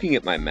idea. Looking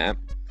at my map,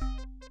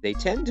 they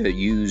tend to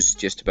use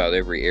just about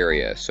every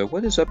area. So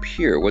what is up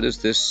here? What is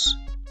this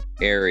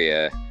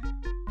area?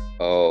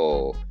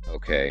 Oh,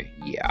 okay.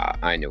 Yeah,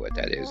 I know what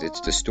that is.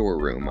 It's the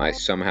storeroom. I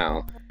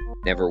somehow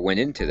never went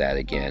into that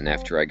again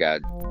after I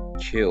got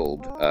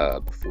killed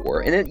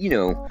before. And then, you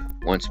know,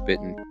 once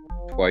bitten,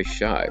 twice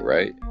shy,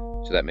 right?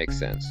 So that makes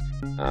sense.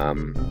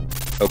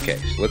 Okay,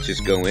 so let's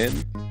just go in.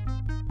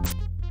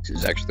 This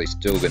is actually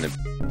still going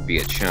to be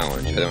a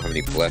challenge. I don't have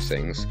any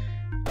blessings.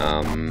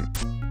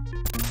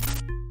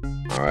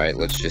 Alright,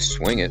 let's just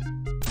swing it.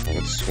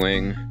 Let's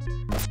swing.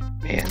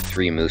 Man,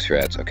 3 moose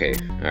rats. Okay,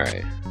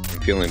 alright. I'm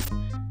feeling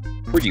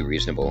pretty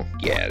reasonable.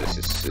 Yeah,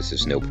 this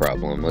is no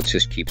problem. Let's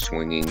just keep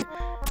swinging.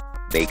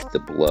 Make the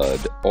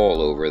blood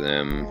all over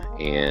them,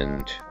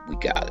 and we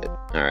got it.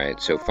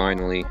 Alright, so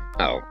finally...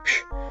 Oh,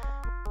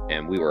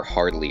 and we were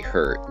hardly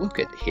hurt. Look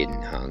at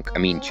Hidden Hunk. I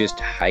mean, just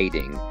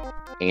hiding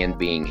and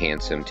being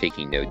handsome,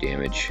 taking no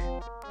damage,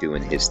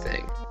 doing his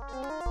thing.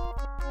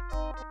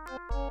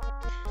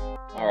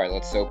 Alright,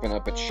 let's open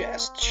up a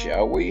chest,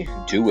 shall we?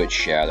 Do it,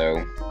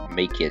 Shadow.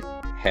 Make it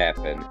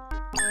happen.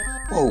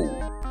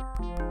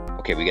 Whoa!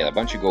 Okay, we got a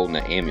bunch of gold and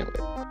an amulet.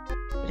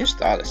 I just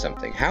thought of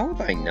something. How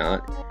have I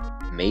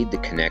not made the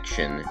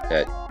connection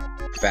that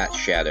Fat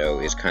Shadow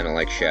is kind of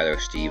like Shadow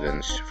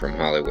Stevens from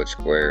Hollywood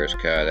Squares?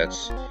 God,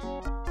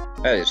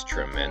 that is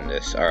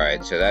tremendous.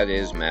 Alright, so that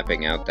is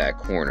mapping out that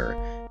corner.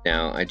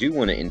 Now, I do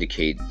want to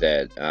indicate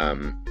that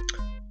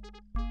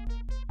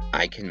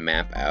I can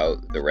map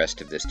out the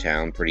rest of this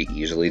town pretty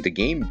easily. The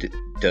game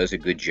does a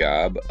good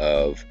job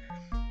of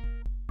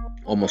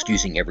almost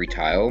using every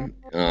tile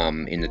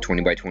in the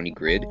 20 by 20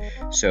 grid.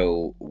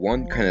 So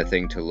one kind of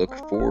thing to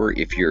look for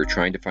if you're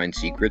trying to find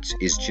secrets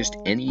is just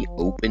any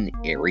open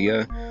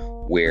area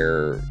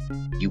where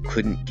you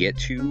couldn't get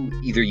to.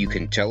 Either you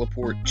can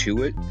teleport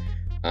to it,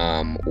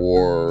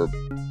 or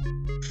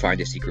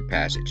find a secret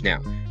passage.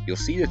 Now, you'll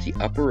see that the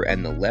upper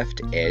and the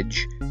left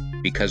edge,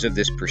 because of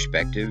this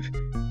perspective,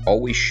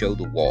 always show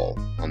the wall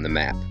on the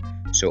map.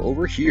 So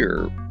over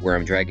here, where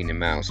I'm dragging the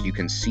mouse, you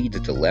can see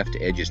that the left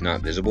edge is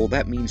not visible.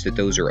 That means that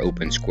those are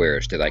open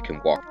squares that I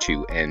can walk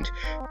to and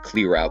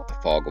clear out the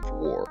fog of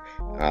war.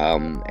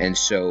 And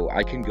so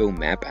I can go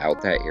map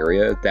out that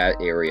area.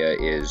 That area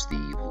is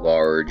the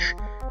large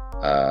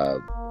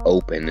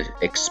open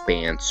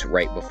expanse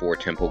right before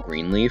Temple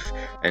Greenleaf,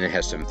 and it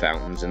has some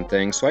fountains and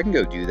things, so I can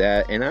go do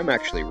that. And I'm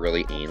actually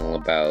really anal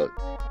about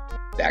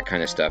that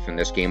kind of stuff in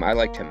this game. I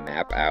like to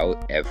map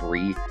out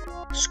every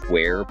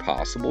square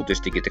possible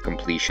just to get to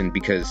completion,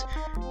 because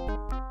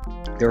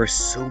there are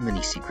so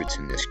many secrets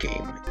in this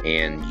game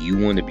and you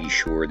want to be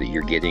sure that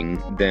you're getting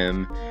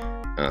them,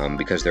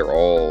 because they're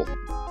all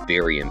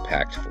very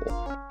impactful,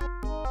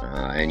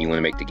 and you want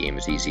to make the game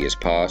as easy as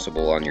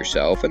possible on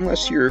yourself,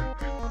 unless you're,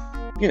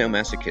 you know,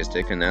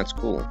 masochistic, and that's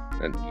cool.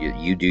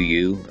 You do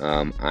you.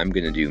 I'm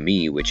gonna do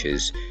me, which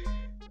is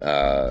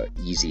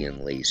easy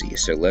and lazy.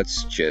 So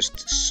let's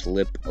just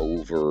slip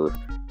over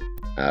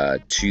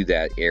to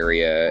that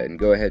area and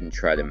go ahead and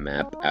try to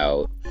map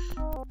out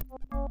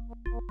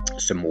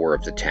some more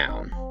of the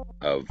town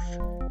of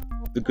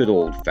the good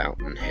old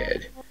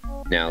Fountainhead.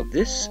 Now,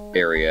 this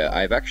area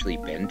I've actually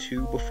been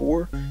to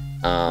before,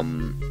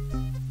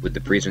 with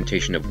the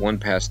presentation of 1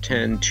 past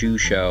 10, 2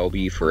 shall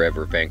be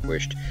forever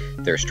vanquished,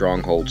 their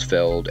strongholds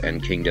felled,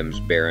 and kingdoms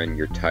barren,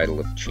 your title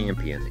of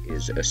champion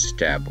is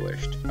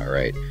established.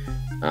 Alright,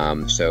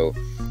 so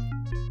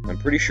I'm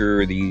pretty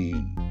sure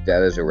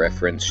that is a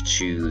reference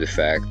to the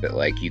fact that,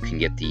 like, you can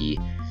get the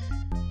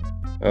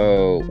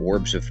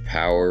orbs of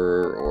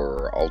power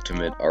or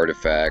ultimate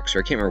artifacts, or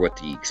I can't remember what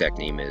the exact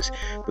name is,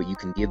 but you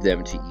can give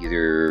them to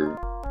either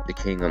the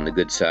king on the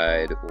good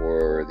side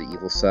or the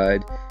evil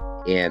side,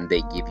 and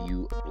they give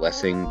you a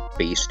blessing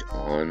based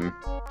on,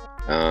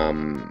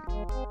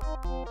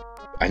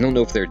 I don't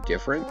know if they're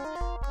different,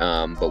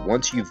 but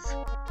once you've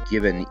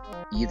given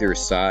either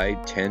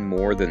side 10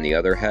 more than the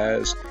other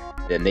has,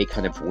 then they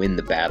kind of win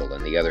the battle,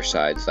 and the other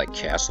side's like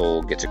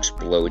castle gets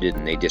exploded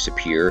and they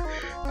disappear.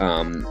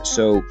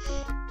 So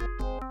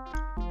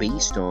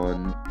based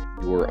on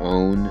your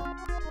own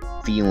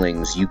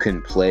feelings, you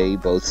can play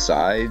both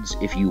sides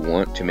if you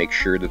want to make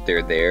sure that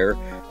they're there,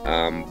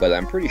 but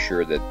I'm pretty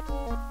sure that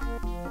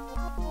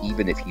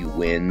even if you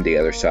win, the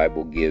other side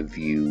will give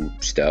you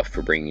stuff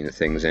for bringing the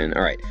things in.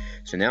 Alright,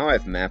 so now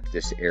I've mapped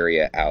this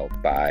area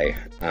out by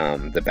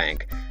the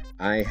bank.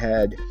 I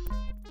had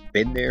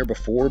been there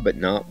before, but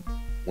not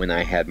when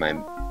I had my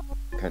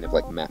kind of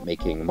like map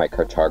making, my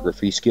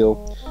cartography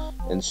skill.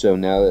 And so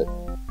now that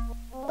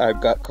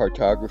I've got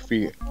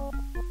cartography,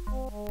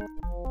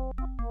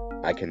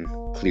 I can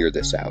clear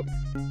this out.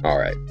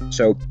 Alright,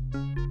 so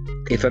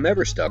if I'm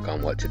ever stuck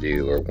on what to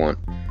do or want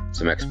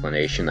some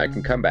explanation, I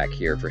can come back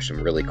here for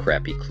some really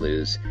crappy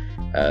clues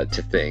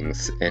to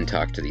things and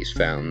talk to these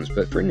fountains.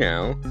 But for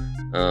now,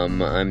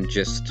 I'm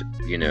just,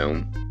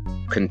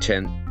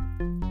 content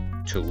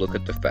to look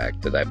at the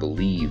fact that I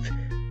believe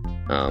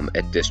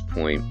at this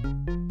point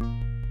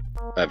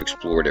I've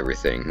explored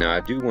everything. Now,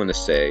 I do want to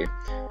say,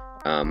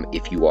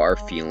 if you are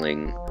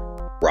feeling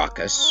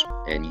raucous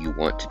and you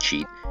want to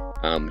cheat,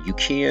 you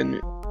can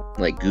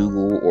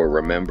Google or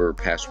remember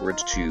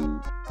passwords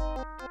to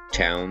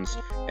towns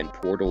and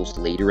portals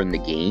later in the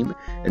game,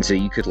 and so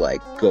you could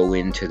go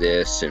into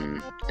this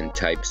and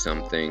type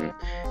something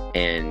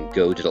and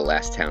go to the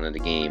last town of the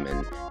game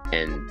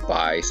and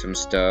buy some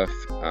stuff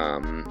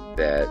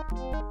that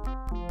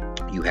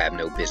you have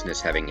no business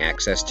having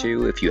access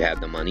to if you have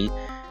the money.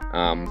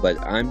 But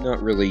I'm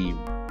not really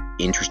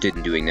interested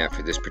in doing that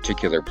for this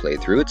particular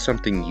playthrough. It's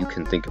something you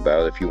can think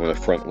about if you want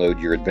to front load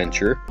your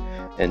adventure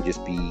and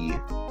just be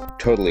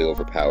totally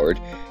overpowered.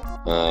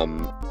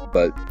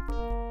 But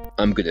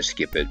I'm gonna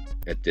skip it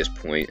at this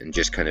point and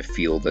just kind of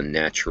feel the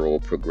natural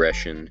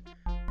progression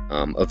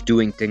of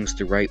doing things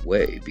the right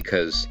way,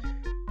 because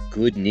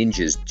good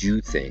ninjas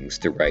do things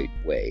the right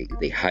way.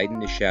 They hide in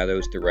the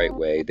shadows the right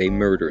way. They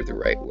murder the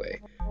right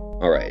way.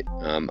 Alright,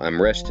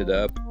 I'm rested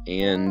up,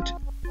 and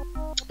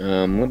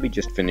let me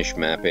just finish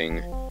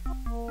mapping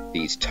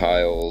these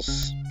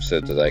tiles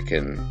so that I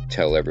can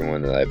tell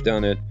everyone that I've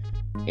done it,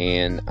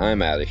 and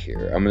I'm out of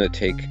here. I'm gonna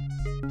take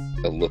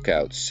a look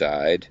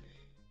outside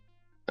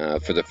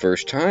for the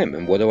first time,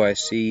 and what do I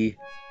see?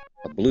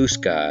 A blue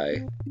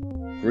sky,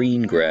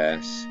 green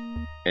grass,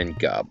 and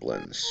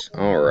goblins.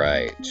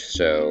 Alright,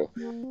 so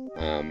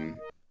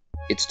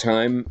it's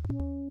time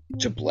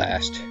to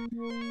blast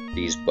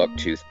these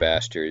bucktooth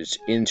bastards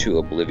into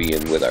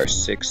oblivion with our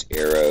 6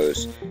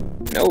 arrows.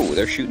 No,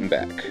 they're shooting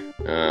back.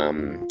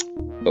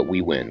 But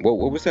we win. Whoa,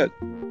 what was that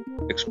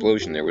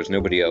explosion? There was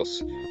nobody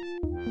else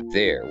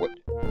there. What?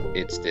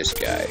 It's this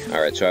guy.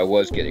 Alright, so I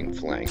was getting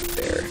flanked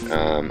there.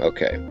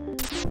 Okay.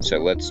 So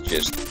let's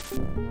just...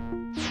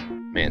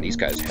 Man, these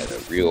guys had a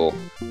real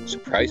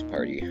surprise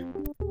party.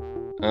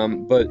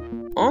 But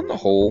on the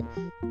whole,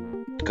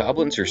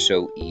 goblins are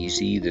so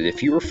easy that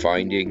if you were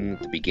finding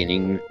the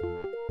beginning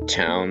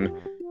town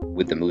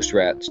with the moose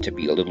rats to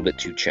be a little bit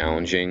too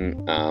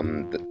challenging,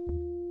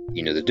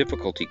 the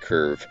difficulty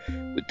curve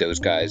with those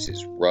guys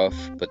is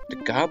rough, but the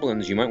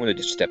goblins, you might want to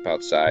just step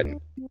outside and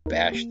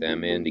bash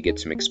them in to get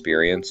some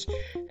experience,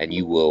 and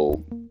you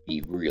will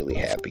be really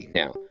happy.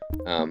 Now,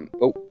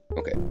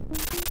 okay.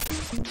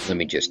 Let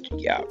me just,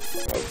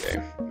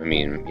 okay. I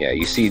mean,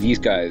 you see, these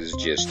guys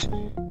just,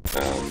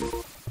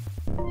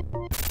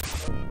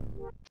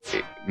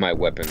 my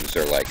weapons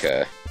are like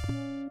a,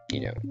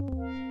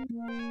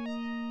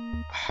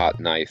 hot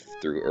knife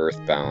through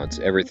earth balance.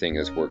 Everything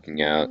is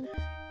working out.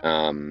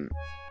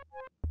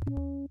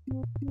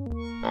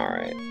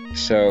 Alright,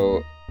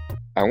 so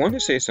I want to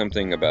say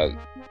something about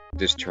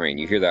this terrain.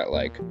 You hear that,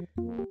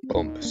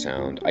 bump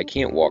sound. I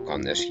can't walk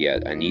on this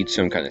yet. I need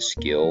some kind of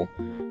skill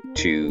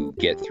to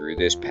get through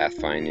this,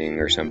 pathfinding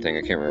or something.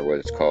 I can't remember what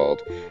it's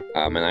called.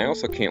 And I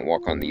also can't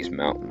walk on these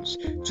mountains.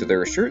 So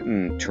there are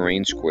certain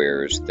terrain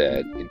squares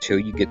that, until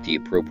you get the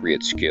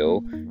appropriate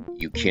skill,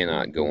 you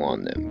cannot go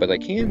on them. But I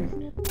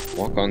can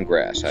walk on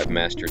grass. I've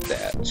mastered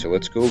that. So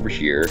let's go over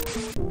here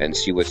and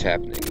see what's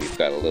happening. We've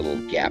got a little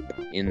gap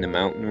in the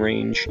mountain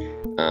range.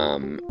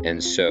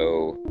 And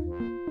so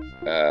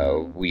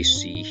we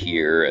see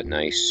here a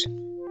nice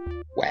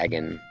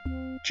wagon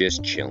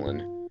just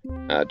chilling.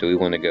 Do we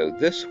want to go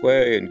this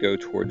way and go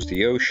towards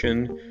the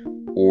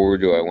ocean, or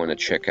do I want to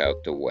check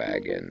out the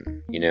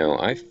wagon?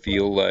 I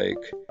feel like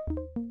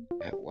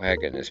that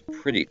wagon is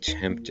pretty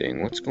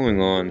tempting. What's going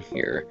on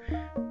here?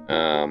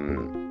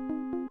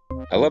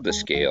 I love the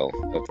scale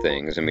of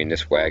things. I mean,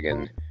 this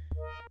wagon,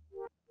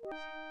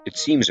 it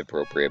seems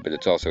appropriate, but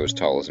it's also as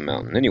tall as a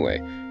mountain.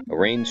 Anyway, a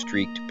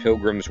rain-streaked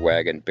pilgrim's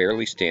wagon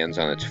barely stands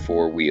on its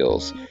 4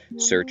 wheels.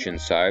 Search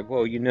inside?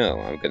 Well,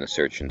 I'm going to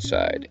search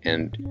inside.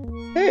 And,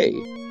 hey,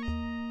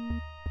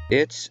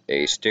 it's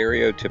a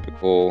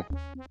stereotypical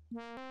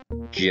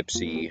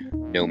gypsy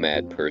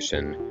nomad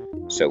person,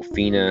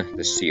 Sophina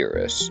the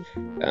Seeress,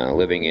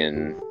 living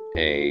in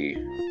a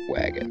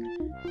wagon.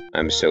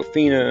 I'm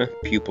Sophina,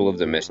 pupil of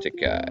the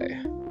Mystic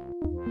Eye.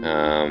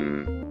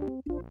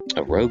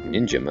 A rogue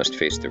ninja must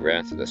face the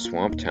wrath of the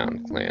Swamp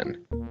Town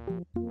clan.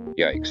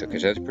 Yikes, okay,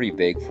 so that's pretty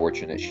vague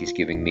fortune that she's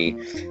giving me.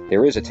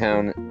 There is a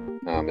town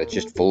that's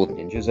just full of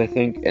ninjas, I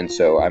think, and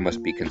so I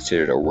must be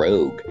considered a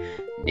rogue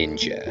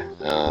ninja.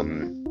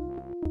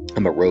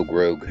 I'm a rogue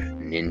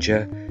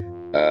ninja,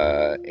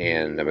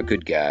 and I'm a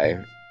good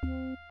guy.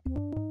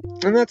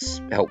 And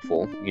that's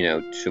helpful,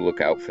 to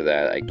look out for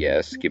that, I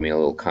guess. Give me a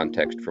little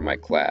context for my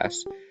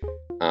class.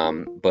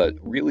 But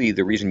really,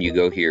 the reason you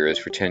go here is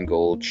for 10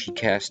 gold, she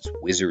casts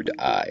Wizard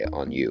Eye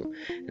on you.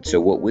 And so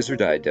what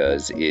Wizard Eye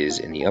does is,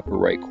 in the upper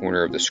right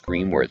corner of the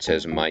screen where it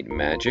says Might and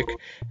Magic,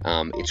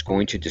 it's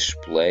going to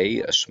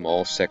display a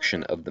small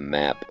section of the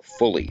map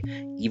fully,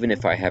 even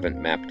if I haven't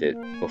mapped it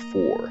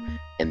before.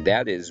 And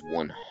that is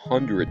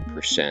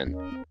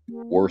 100%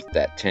 worth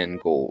that 10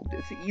 gold.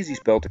 It's an easy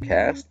spell to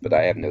cast, but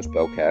I have no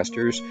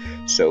spellcasters,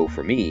 so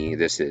for me,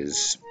 this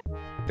is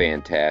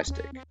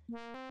fantastic.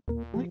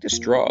 I like the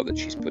straw that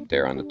she's put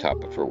there on the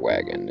top of her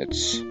wagon.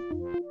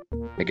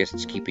 I guess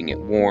it's keeping it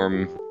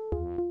warm.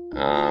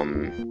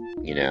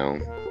 You know,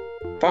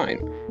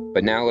 fine.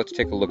 But now let's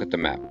take a look at the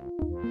map.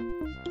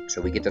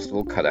 So we get this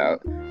little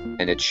cutout,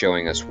 and it's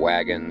showing us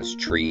wagons,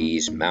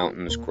 trees,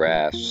 mountains,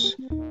 grass,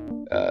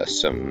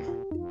 some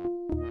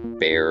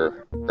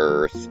bare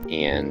earth,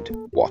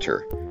 and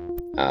water.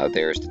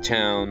 There's the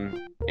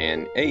town,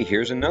 and hey,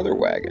 here's another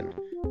wagon.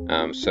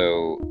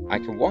 So I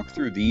can walk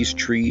through these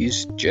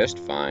trees just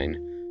fine,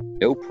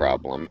 no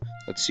problem.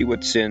 Let's see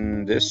what's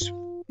in this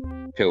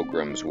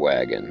pilgrim's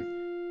wagon.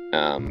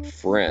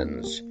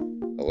 Friends,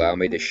 allow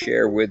me to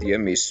share with you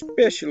my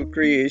special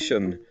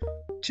creation.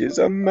 'Tis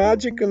a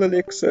magical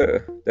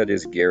elixir that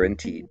is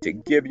guaranteed to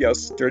give you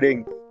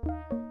strength.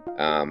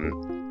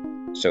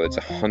 So it's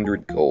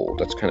 100 gold.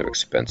 That's kind of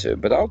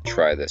expensive, but I'll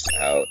try this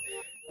out.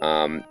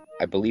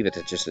 I believe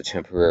it's just a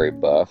temporary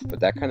buff, but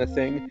that kind of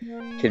thing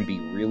can be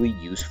really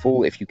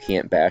useful if you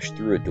can't bash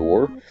through a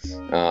door.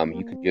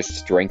 You can just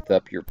strength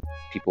up your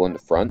people in the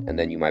front, and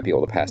then you might be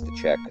able to pass the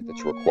check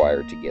that's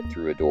required to get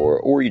through a door,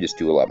 or you just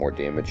do a lot more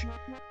damage.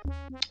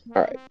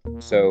 Alright,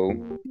 so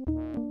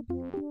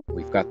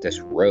we've got this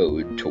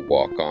road to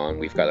walk on.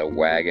 We've got a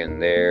wagon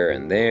there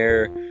and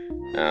there.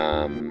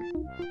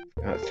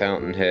 Got a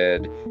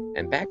fountainhead.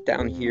 And back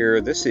down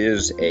here, this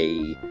is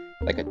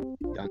like a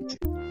dungeon,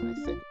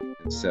 I think.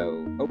 And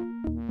so,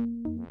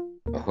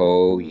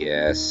 oh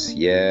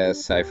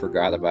yes, I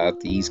forgot about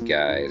these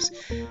guys.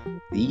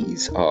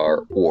 These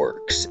are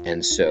orcs,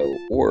 and so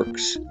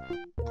orcs,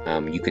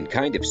 you can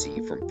kind of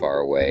see from far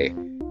away,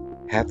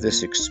 have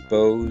this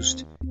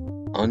exposed,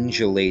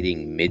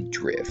 undulating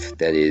midriff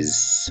that is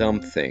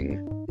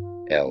something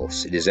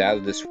else. It is out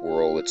of this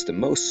world. It's the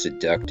most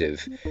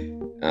seductive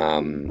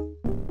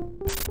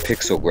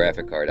pixel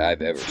graphic art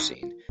I've ever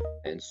seen.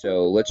 And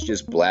so let's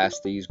just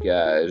blast these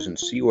guys and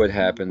see what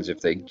happens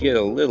if they get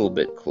a little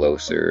bit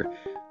closer.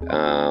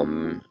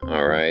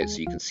 Alright, so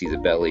you can see the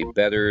belly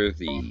better.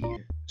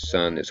 The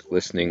sun is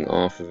glistening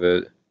off of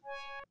it.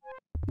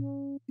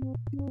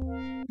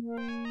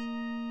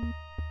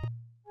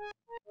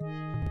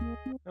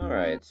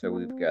 Alright, so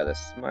we've got a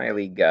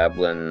smiley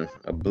goblin,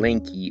 a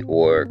blinky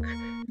orc,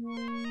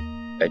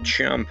 a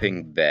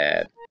chomping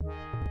bat,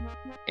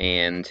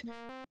 and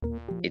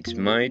it's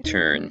my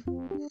turn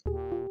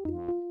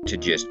to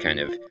just kind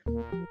of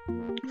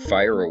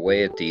fire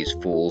away at these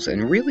fools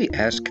and really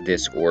ask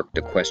this orc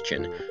the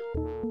question,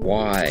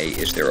 why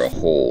is there a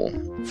hole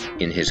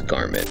in his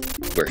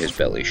garment where his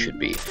belly should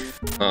be?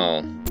 Oh,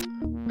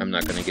 I'm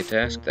not going to get to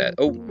ask that.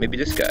 Oh, maybe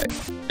this guy.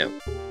 No.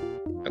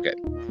 Okay.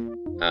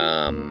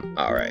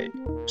 Alright.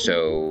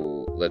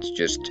 So, let's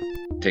just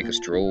take a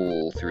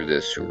stroll through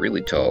this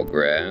really tall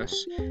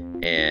grass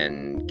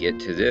and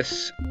get to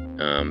this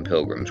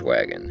pilgrim's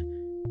wagon.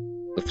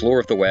 The floor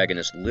of the wagon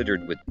is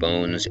littered with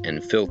bones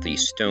and filthy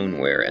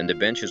stoneware, and the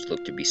benches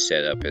look to be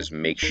set up as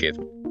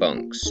makeshift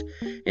bunks.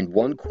 In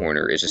one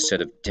corner is a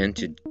set of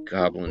dented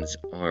goblin's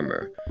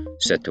armor.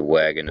 Set the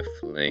wagon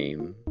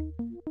aflame.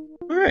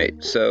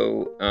 Alright,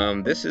 so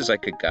this is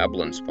like a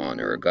goblin spawn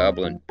or a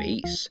goblin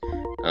base.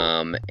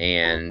 And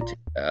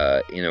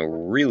in a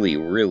really,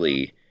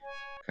 really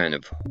kind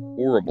of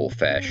horrible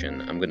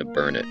fashion, I'm going to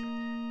burn it.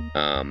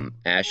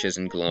 Ashes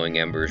and glowing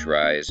embers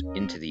rise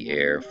into the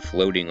air,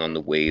 floating on the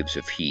waves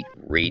of heat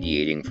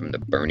radiating from the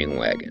burning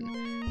wagon.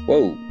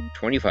 Whoa,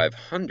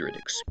 2,500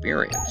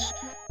 experience.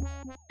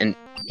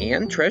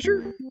 And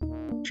treasure?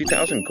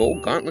 2,000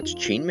 gold gauntlets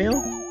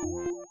chainmail?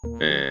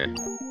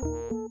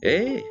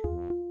 Hey,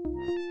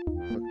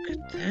 look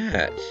at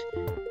that.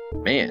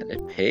 Man,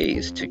 it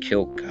pays to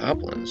kill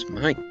goblins.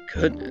 My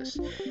goodness.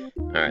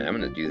 Alright, I'm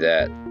gonna do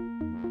that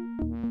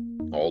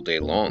all day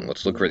long.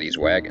 Let's look for these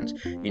wagons.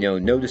 You know,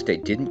 notice they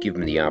didn't give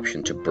me the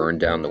option to burn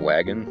down the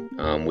wagon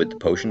with the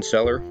potion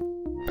seller.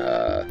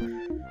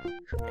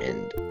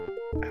 And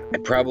I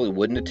probably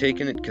wouldn't have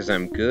taken it because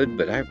I'm good,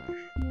 but I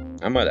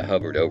might have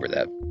hovered over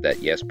that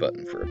yes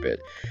button for a bit.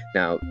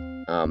 Now,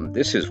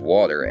 this is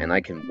water, and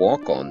I can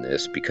walk on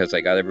this because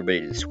I got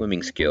everybody to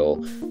swimming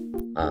skill.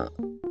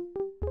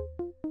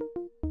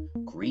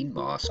 Green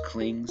moss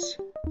clings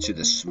to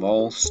the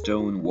small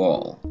stone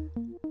wall.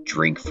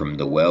 Drink from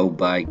the well,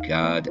 by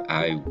God,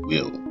 I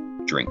will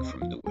drink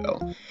from the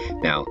well.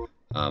 Now,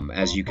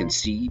 as you can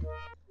see,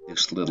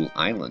 this little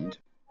island,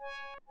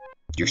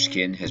 your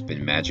skin has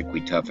been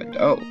magically toughened.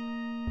 Oh,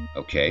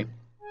 okay.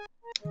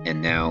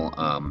 And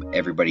now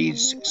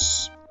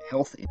everybody's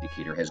health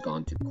indicator has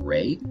gone to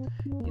gray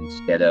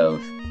instead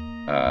of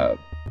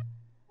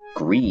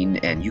green,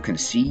 and you can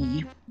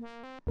see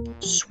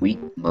Sweet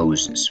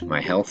Moses,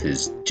 my health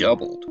is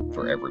doubled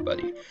for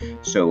everybody.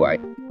 So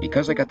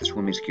because I got the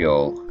swimming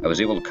skill, I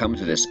was able to come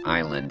to this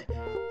island,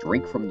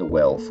 drink from the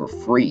well for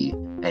free,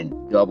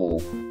 and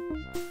double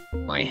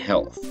my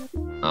health.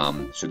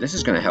 So this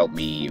is going to help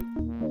me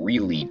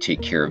really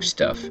take care of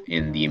stuff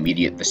in the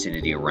immediate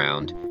vicinity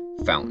around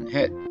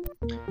Fountainhead.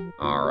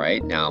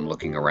 Alright, now I'm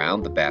looking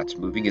around, the bat's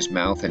moving his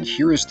mouth, and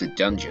here is the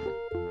dungeon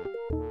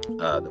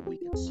that we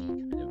can see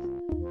kind of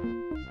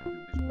through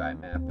this guy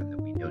map and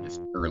that we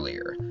noticed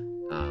earlier.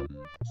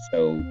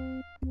 So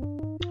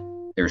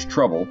there's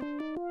trouble.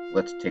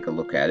 Let's take a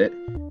look at it.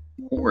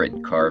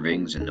 Horrid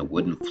carvings in the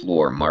wooden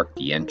floor mark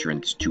the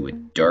entrance to a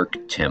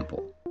dark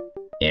temple.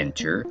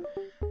 Enter.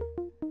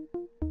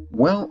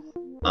 Well,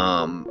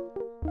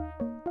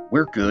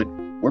 we're good.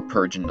 We're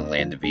purging the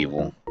land of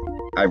evil.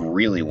 I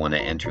really want to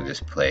enter this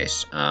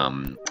place.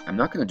 I'm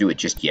not going to do it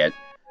just yet.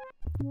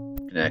 I'm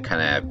going to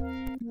kind of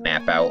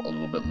map out a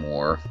little bit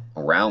more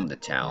around the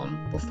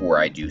town before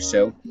I do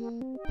so.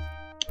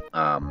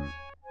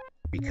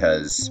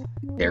 Because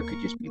there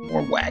could just be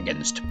more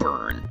wagons to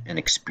burn and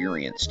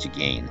experience to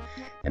gain.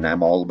 And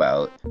I'm all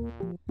about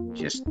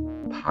just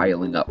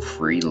piling up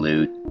free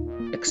loot,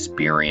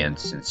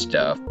 experience, and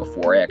stuff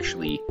before I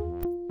actually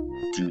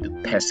do the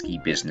pesky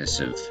business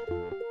of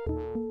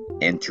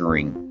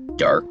entering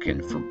dark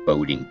and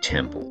foreboding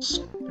temples.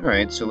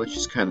 Alright, so let's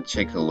just kind of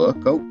take a look.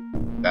 Oh,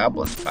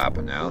 goblins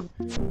popping out.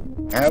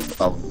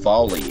 Have a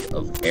volley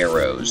of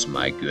arrows,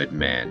 my good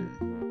man,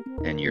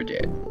 and you're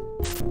dead.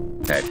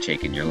 I've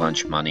taken your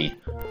lunch money,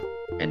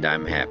 and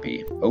I'm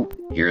happy. Oh,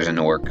 here's an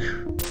orc.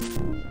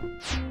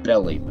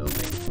 Belly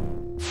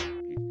moving.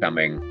 He's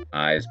coming,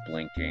 eyes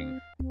blinking.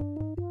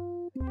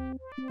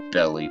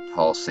 Belly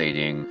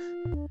pulsating.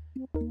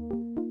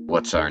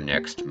 What's our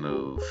next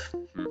move?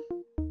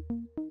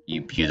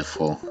 You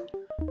beautiful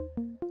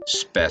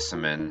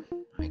specimen.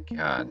 My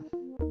god.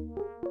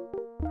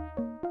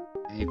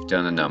 They've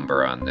done a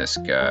number on this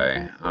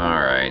guy.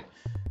 Alright.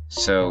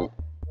 So,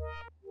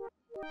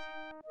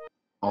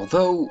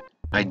 although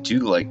I do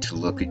like to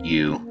look at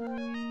you,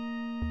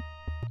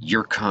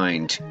 your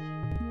kind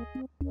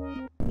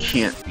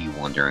can't be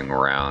wandering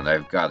around.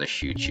 I've got to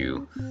shoot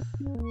you.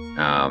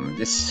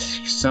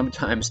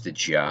 Sometimes the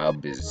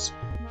job is,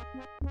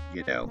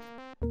 you know,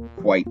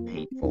 quite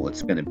painful.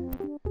 It's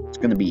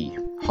gonna be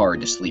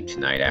hard to sleep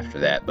tonight after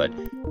that, but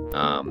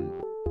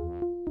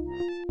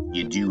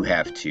you do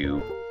have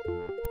to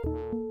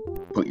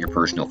put your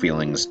personal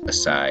feelings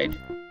aside.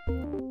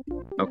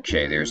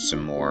 Okay, there's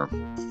some more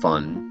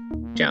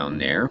fun down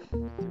there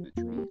through the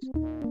trees.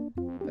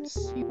 Let's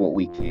see what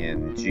we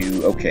can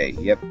do. Okay,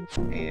 yep,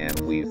 and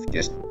we've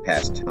just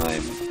passed time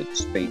with the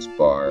space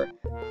bar.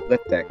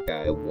 Let that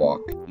guy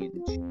walk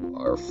into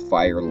our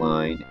fire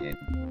line and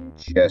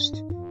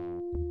just...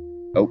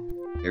 Oh,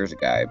 there's a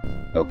guy.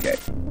 Okay.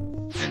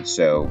 And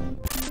so,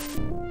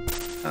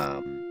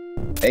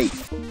 hey.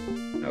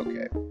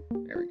 Okay,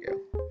 there we go.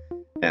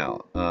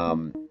 Now, I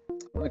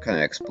want to kind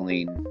of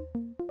explain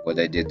what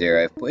I did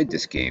there. I've played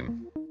this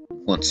game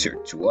once or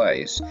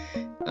twice,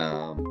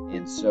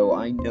 and so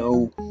I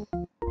know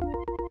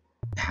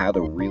how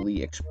to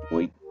really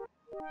exploit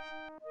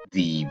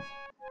the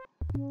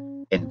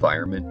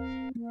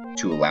environment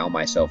to allow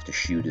myself to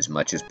shoot as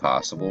much as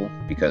possible,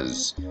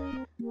 because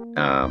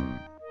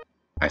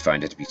I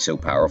find it to be so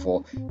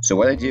powerful. So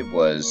what I did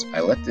was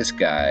I let this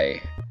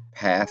guy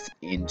path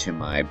into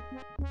my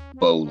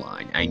bow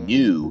line. I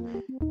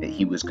knew that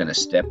he was going to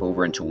step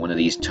over into one of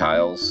these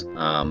tiles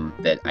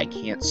that I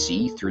can't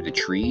see through the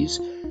trees,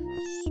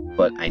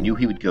 but I knew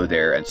he would go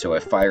there, and so I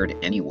fired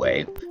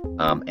anyway,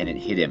 and it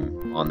hit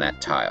him on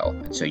that tile.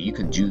 And so you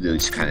can do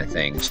those kind of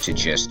things to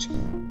just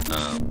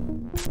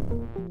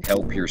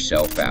help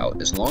yourself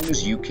out. As long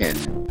as you can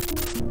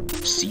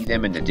see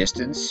them in the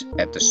distance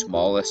at the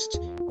smallest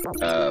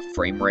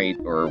frame rate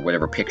or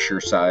whatever picture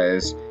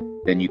size,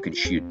 then you can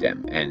shoot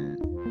them. And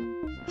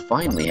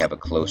finally have a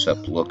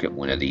close-up look at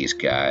one of these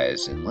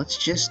guys, and let's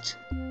just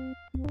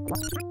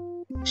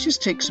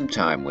take some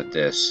time with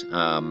this.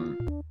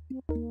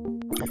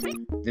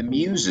 The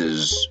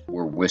muses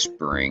were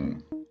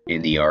whispering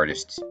in the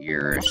artist's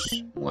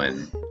ears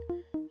when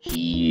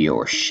he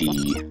or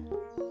she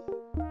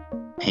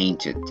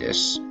painted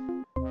this,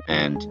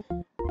 and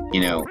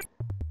you know,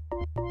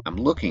 I'm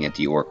looking at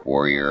the orc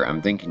warrior,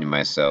 I'm thinking to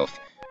myself,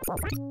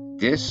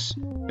 this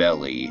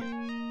belly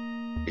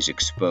is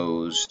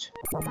exposed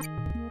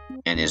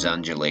and is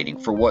undulating.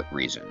 For what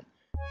reason?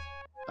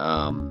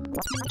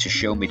 To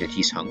show me that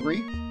he's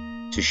hungry?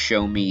 To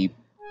show me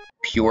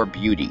pure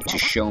beauty? To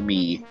show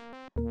me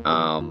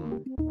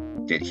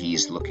that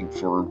he's looking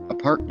for a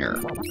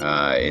partner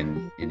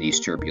in these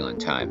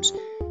turbulent times?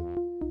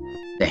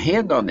 The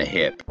hand on the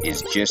hip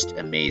is just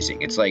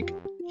amazing. It's like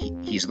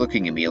he's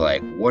looking at me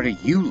like, what are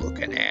you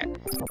looking at?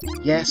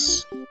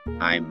 Yes,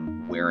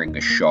 I'm wearing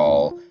a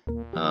shawl,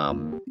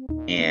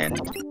 and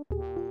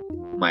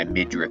my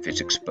midriff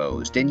is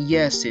exposed. And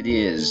yes, it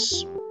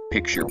is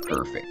picture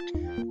perfect.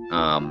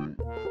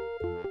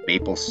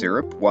 Maple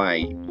syrup?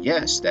 Why,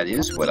 yes, that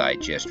is what I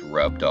just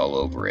rubbed all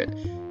over it.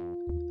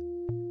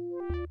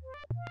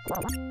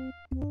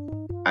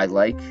 I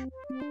like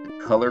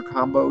the color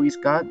combo he's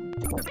got.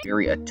 A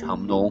very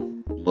autumnal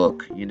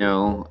look, you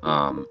know.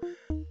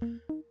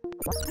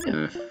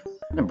 Kind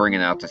of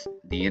bringing out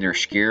the inner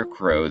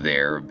scarecrow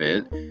there a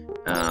bit.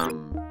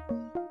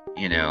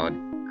 You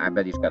know, I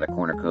bet he's got a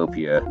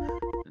cornucopia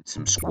and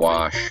some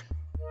squash.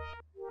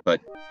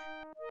 But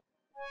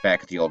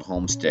back at the old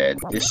homestead,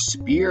 this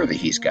spear that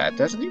he's got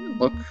doesn't even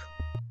look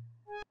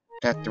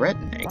that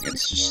threatening.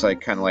 It's just like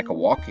kind of like a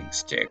walking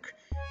stick.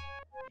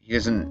 He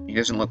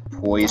doesn't look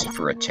poised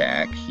for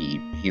attack.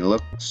 He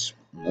looks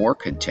more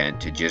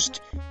content to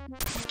just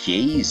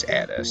gaze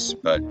at us,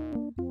 but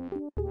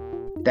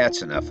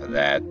that's enough of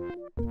that.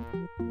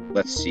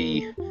 Let's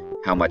see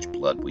how much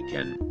blood we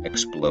can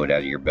explode out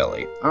of your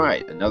belly.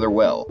 Alright, another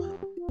well.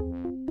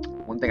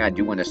 One thing I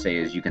do want to say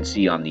is you can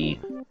see on the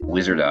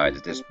wizard eye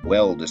that this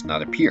well does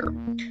not appear.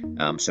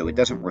 So it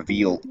doesn't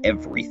reveal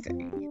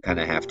everything. You kind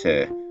of have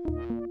to,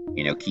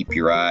 you know, keep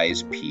your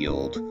eyes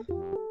peeled.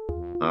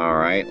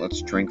 Alright,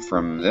 let's drink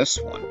from this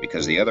one,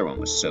 because the other one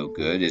was so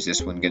good. Is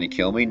this one going to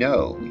kill me?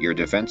 No. Your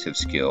defensive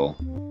skill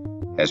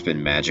has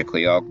been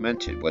magically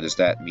augmented. What does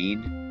that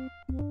mean?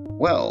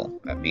 Well,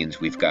 that means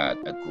we've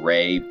got a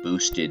gray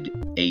boosted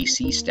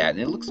AC stat, and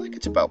it looks like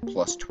it's about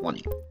plus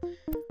 20.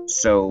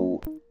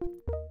 So,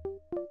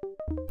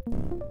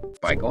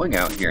 by going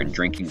out here and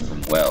drinking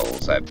from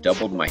wells, I've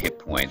doubled my hit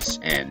points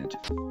and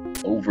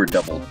over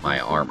doubled my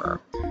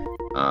armor.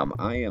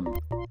 I am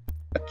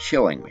a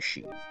killing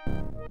machine.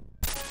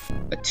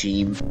 A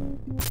team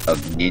of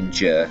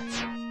ninja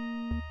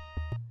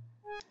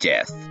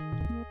death.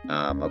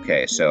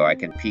 Okay, so I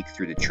can peek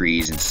through the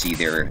trees and see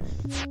their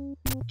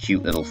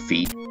cute little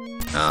feet.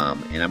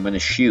 And I'm going to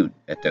shoot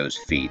at those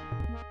feet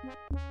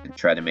and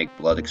try to make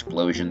blood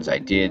explosions. I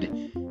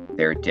did.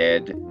 They're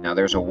dead. Now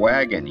there's a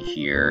wagon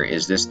here.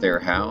 Is this their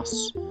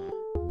house?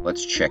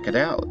 Let's check it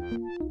out.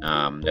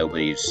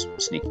 Nobody's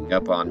sneaking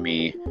up on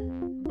me.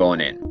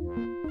 Going in.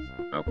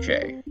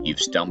 Okay, you've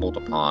stumbled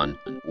upon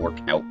an orc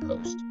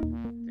outpost.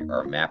 There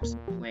are maps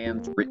and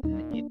plans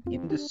written in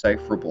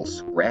indecipherable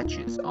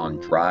scratches on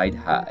dried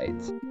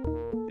hides.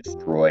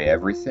 Destroy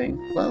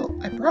everything? Well,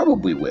 I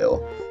probably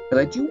will, but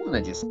I do want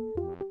to just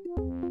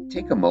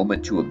take a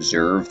moment to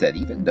observe that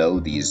even though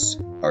these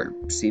are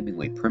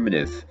seemingly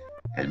primitive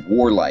and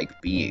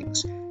warlike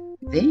beings,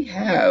 they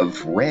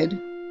have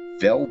red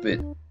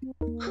velvet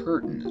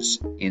curtains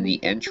in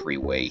the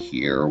entryway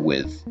here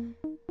with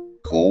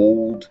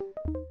gold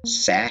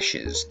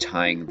sashes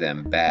tying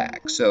them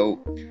back. So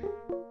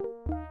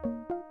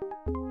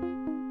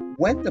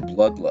when the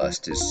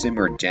bloodlust is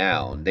simmered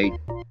down,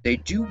 they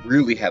do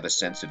really have a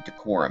sense of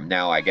decorum.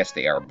 Now, I guess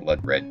they are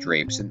blood red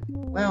drapes, and,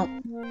 well,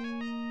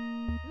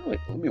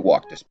 let me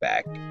walk this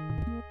back.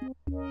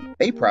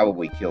 They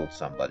probably killed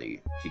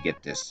somebody to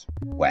get this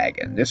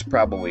wagon. This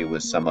probably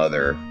was some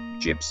other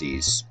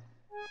gypsy's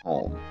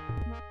home.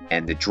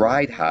 And the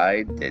dried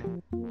hide that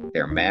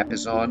their map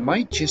is on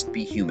might just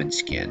be human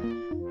skin.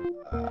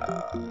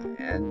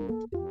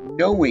 And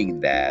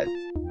knowing that,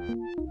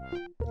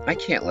 I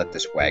can't let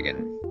this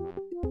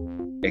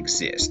wagon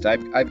exist.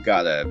 I've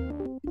got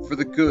to, for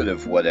the good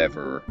of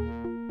whatever,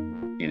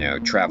 you know,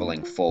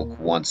 traveling folk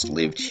once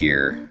lived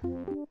here,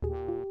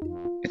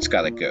 it's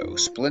got to go.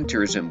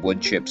 Splinters and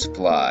wood chips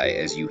fly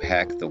as you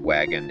hack the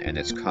wagon and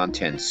its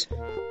contents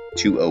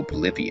to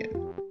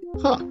oblivion.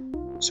 Huh.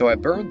 So I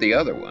burned the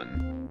other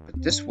one,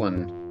 but this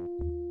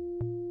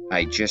one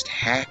I just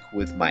hack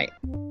with my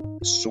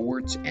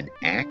swords and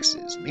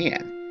axes.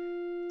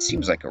 Man, it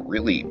seems like a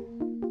really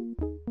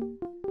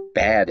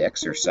bad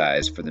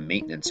exercise for the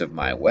maintenance of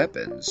my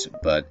weapons,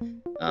 but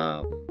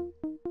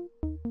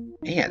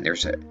man,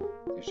 there's a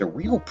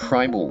real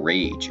primal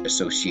rage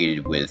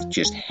associated with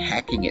just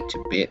hacking it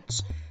to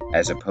bits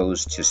as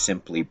opposed to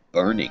simply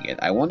burning it.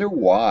 I wonder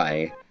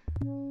why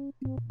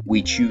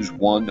we choose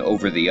one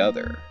over the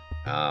other.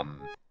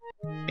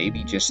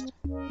 Maybe just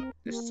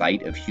the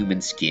sight of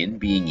human skin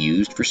being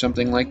used for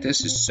something like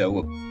this is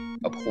so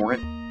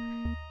abhorrent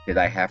that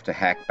I have to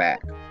hack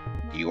back.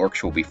 The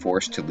orcs will be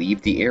forced to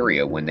leave the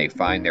area when they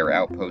find their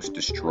outpost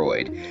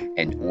destroyed,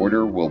 and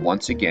order will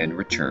once again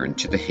return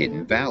to the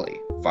Hidden Valley.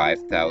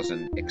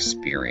 5,000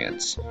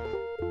 experience.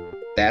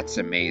 That's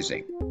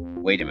amazing.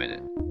 Wait a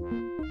minute.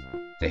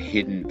 The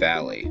Hidden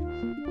Valley.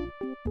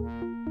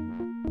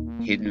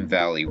 Hidden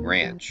Valley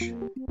Ranch.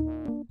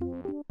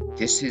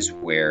 This is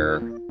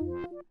where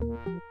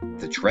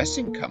the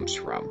dressing comes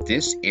from.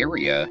 This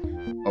area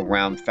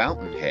around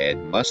Fountainhead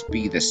must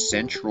be the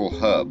central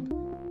hub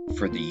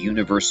for the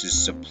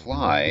universe's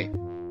supply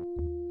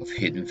of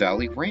Hidden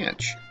Valley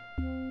Ranch.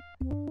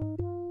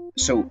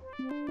 So,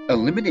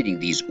 eliminating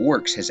these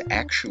orcs has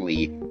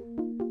actually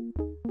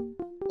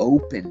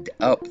opened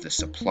up the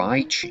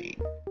supply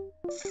chain,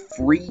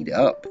 freed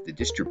up the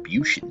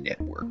distribution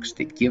networks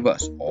that give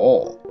us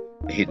all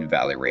the Hidden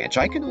Valley Ranch.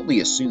 I can only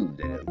assume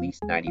that at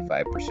least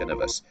 95%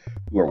 of us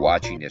who are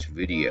watching this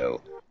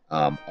video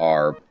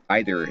are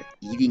either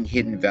eating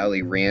Hidden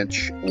Valley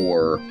Ranch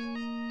or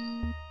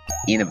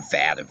in a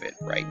vat of it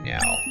right now.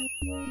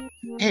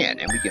 And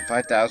we get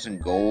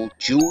 5,000 gold,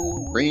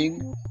 jewel,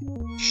 ring,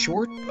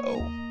 short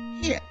bow.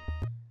 Yeah,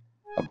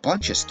 a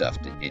bunch of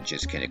stuff that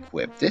ninjas can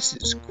equip. This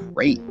is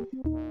great.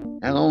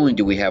 Not only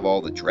do we have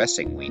all the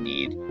dressing we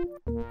need,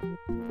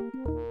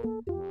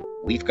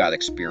 we've got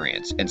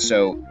experience. And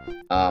so,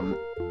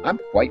 I'm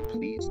quite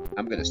pleased.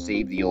 I'm going to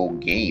save the old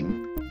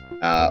game.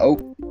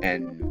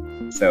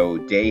 And so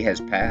day has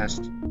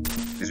passed.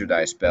 Wizard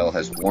Eye spell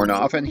has worn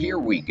off, and here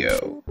we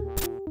go.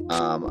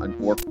 An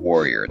Orc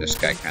Warrior. This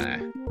guy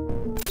kind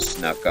of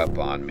snuck up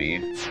on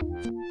me,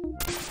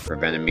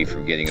 preventing me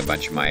from getting a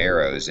bunch of my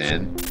arrows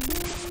in.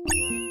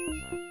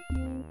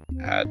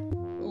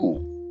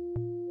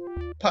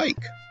 Ooh.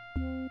 Pike.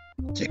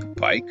 I'll take a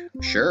pike.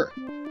 Sure.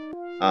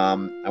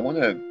 I want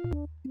to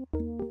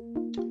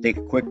take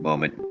a quick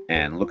moment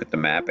and look at the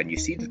map, and you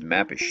see that the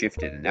map is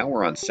shifted, and now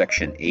we're on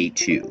section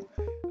A2.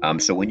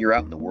 So when you're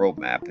out in the world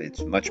map,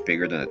 it's much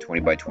bigger than a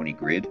 20 by 20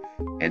 grid,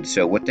 and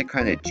so what they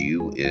kind of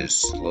do is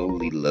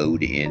slowly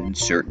load in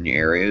certain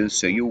areas,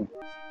 so you'll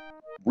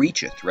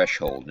reach a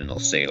threshold, and it'll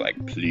say,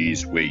 like,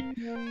 please wait,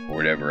 or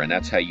whatever, and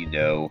that's how you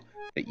know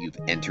that you've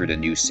entered a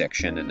new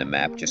section, and the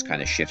map just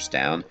kind of shifts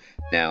down.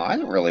 Now, I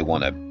don't really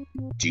want to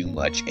do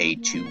much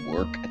A2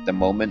 work at the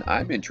moment.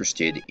 I'm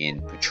interested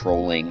in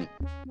patrolling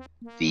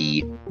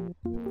the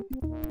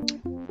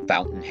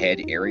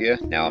Fountainhead area.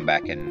 Now I'm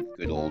back in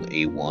good old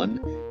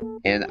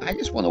A1, and I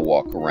just want to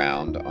walk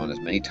around on as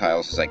many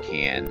tiles as I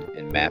can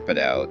and map it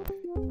out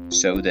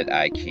so that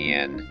I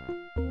can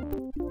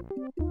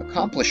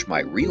accomplish my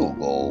real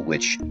goal,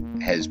 which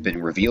has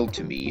been revealed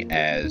to me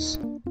as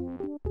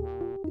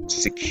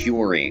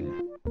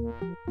securing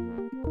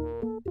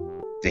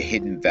the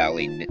Hidden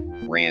Valley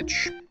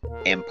Ranch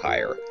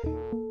Empire.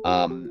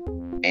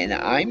 And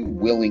I'm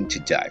willing to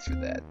die for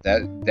that.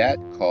 That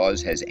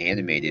cause has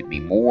animated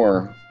me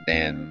more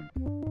than,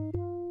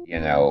 you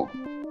know,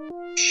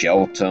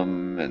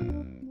 Shelton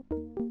and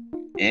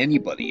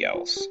anybody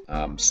else.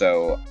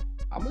 So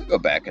I'm going to go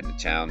back into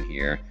town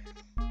here,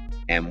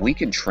 and we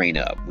can train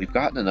up. We've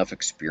gotten enough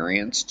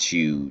experience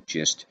to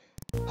just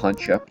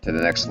punch up to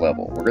the next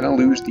level. We're going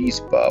to lose these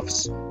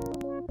buffs,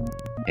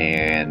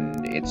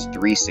 and it's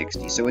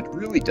 360, so it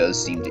really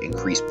does seem to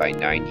increase by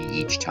 90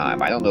 each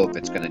time. I don't know if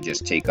it's going to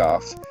just take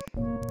off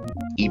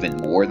even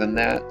more than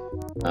that,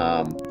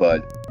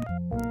 but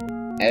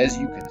as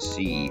you can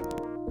see,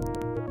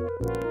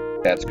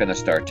 that's going to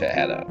start to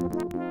add up.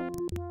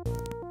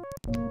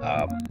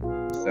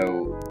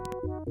 So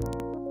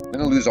I'm going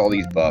to lose all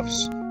these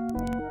buffs,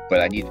 but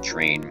I need to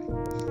train,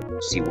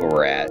 see where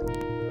we're at,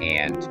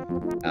 and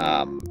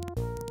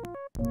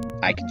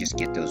I can just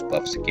get those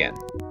buffs again.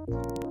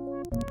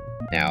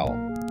 Now,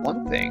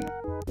 one thing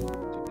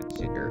to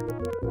consider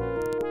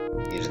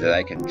is that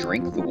I can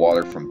drink the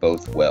water from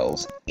both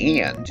wells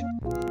and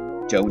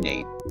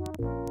donate.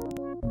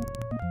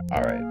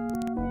 Alright,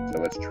 so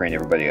let's train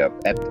everybody up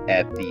at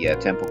the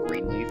Temple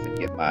Greenleaf and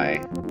get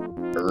my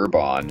herb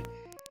on,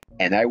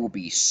 and I will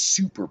be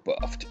super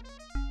buffed.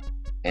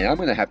 And I'm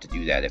going to have to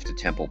do that if the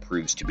temple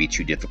proves to be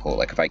too difficult,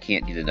 like if I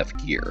can't get enough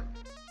gear.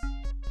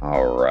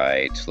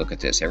 Alright, look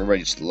at this.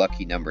 Everybody's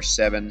lucky number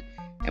 7,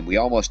 and we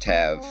almost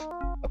have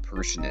a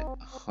person at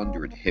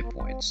 100 hit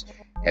points.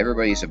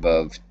 Everybody's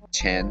above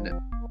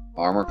 10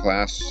 armor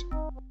class,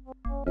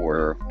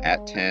 or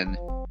at 10.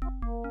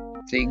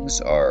 Things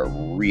are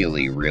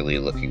really, really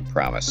looking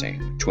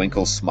promising.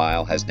 Twinkle's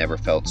smile has never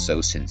felt so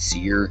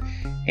sincere,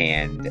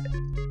 and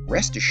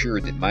rest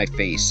assured that my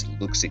face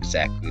looks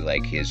exactly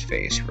like his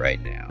face right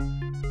now.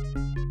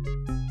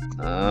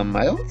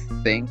 I don't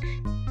think...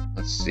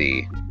 Let's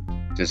see.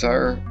 Does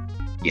our...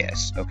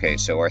 Yes, okay,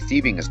 so our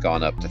thieving has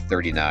gone up to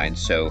 39,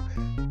 so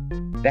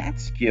that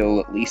skill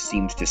at least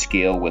seems to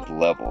scale with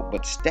level,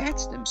 but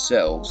stats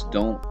themselves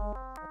don't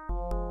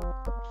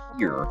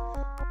appear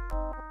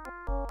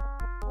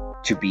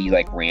to be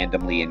like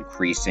randomly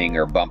increasing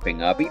or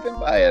bumping up, even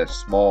by a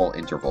small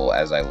interval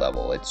as I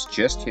level. It's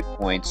just hit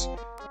points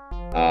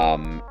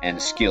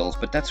and skills,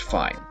 but that's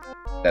fine.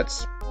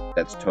 That's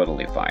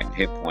totally fine.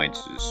 Hit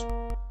points is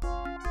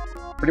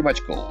pretty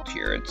much gold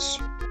here. It's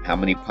how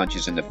many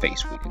punches in the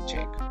face we can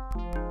take.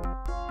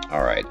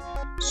 Alright,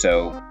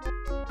 so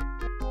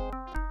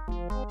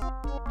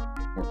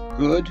we're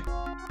good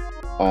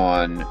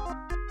on...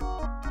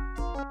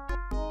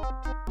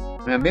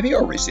 Maybe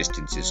our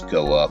resistances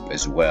go up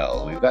as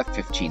well. We've got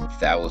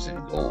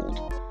 15,000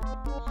 gold.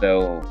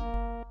 So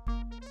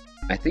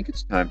I think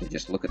it's time to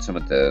just look at some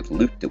of the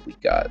loot that we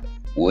got.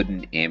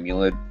 Wooden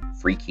amulet,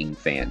 freaking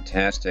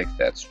fantastic.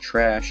 That's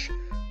trash.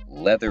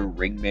 Leather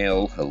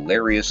ringmail,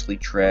 hilariously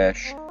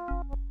trash.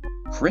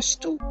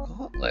 Crystal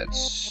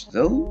gauntlets,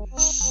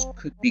 those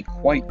could be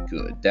quite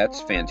good.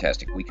 That's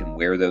fantastic. We can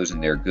wear those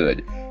and they're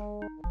good.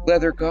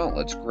 Leather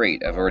gauntlets,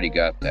 great. I've already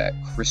got that.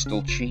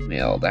 Crystal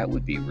chainmail, that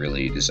would be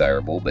really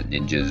desirable, but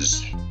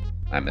ninjas,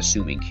 I'm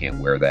assuming, can't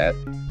wear that.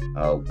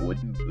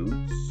 Wooden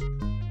boots,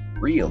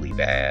 really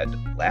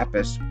bad.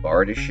 Lapis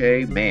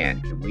bardache,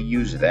 man, can we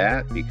use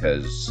that?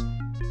 Because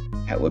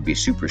that would be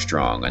super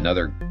strong.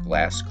 Another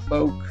glass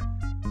cloak.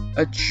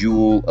 A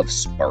jewel of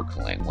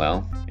sparkling.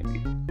 Well,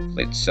 maybe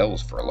it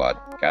sells for a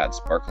lot. God,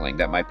 sparkling,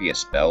 that might be a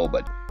spell,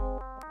 but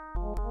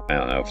I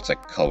don't know if it's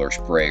like color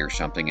spray or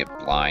something. It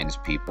blinds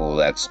people.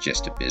 That's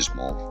just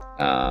abysmal.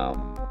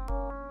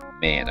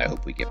 Man, I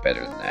hope we get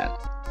better than that.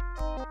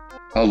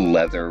 A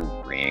leather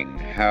ring.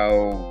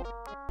 How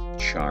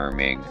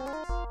charming.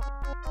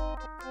 A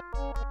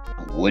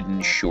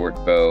wooden short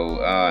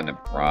bow. And a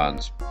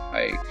bronze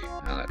pike.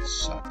 Oh, that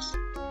sucks.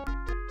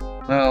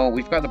 Well,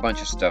 we've got a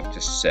bunch of stuff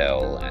to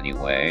sell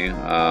anyway.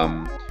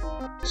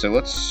 So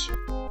let's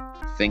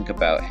think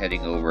about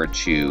heading over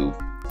to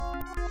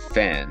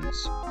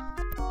Fens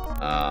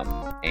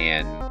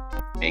and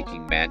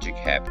making magic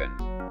happen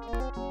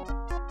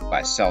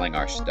by selling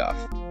our stuff.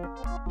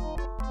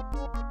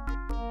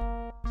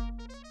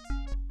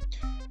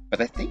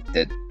 But I think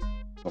that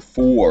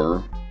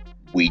before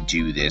we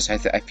do this, I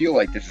feel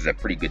like this is a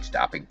pretty good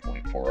stopping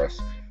point for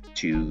us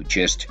to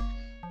just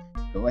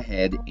go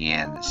ahead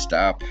and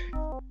stop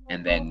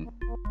and then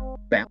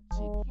bounce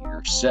in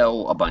here,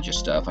 sell a bunch of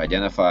stuff,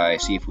 identify,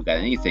 see if we got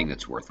anything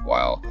that's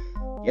worthwhile,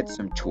 get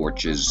some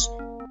torches,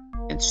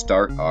 and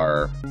start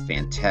our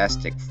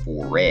fantastic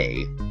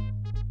foray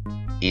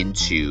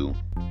into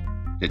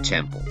the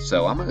temple.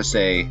 So I'm going to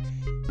say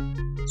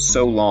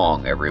so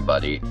long,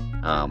 everybody.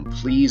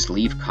 Please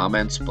leave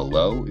comments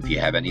below if you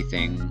have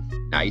anything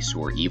nice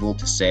or evil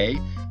to say.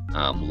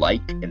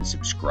 Like and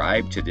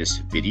subscribe to this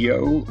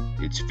video.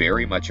 It's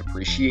very much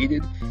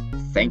appreciated.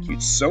 Thank you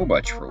so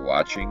much for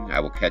watching.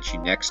 I will catch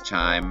you next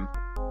time.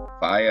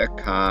 Vaya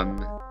con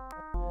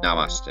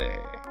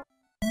Namaste.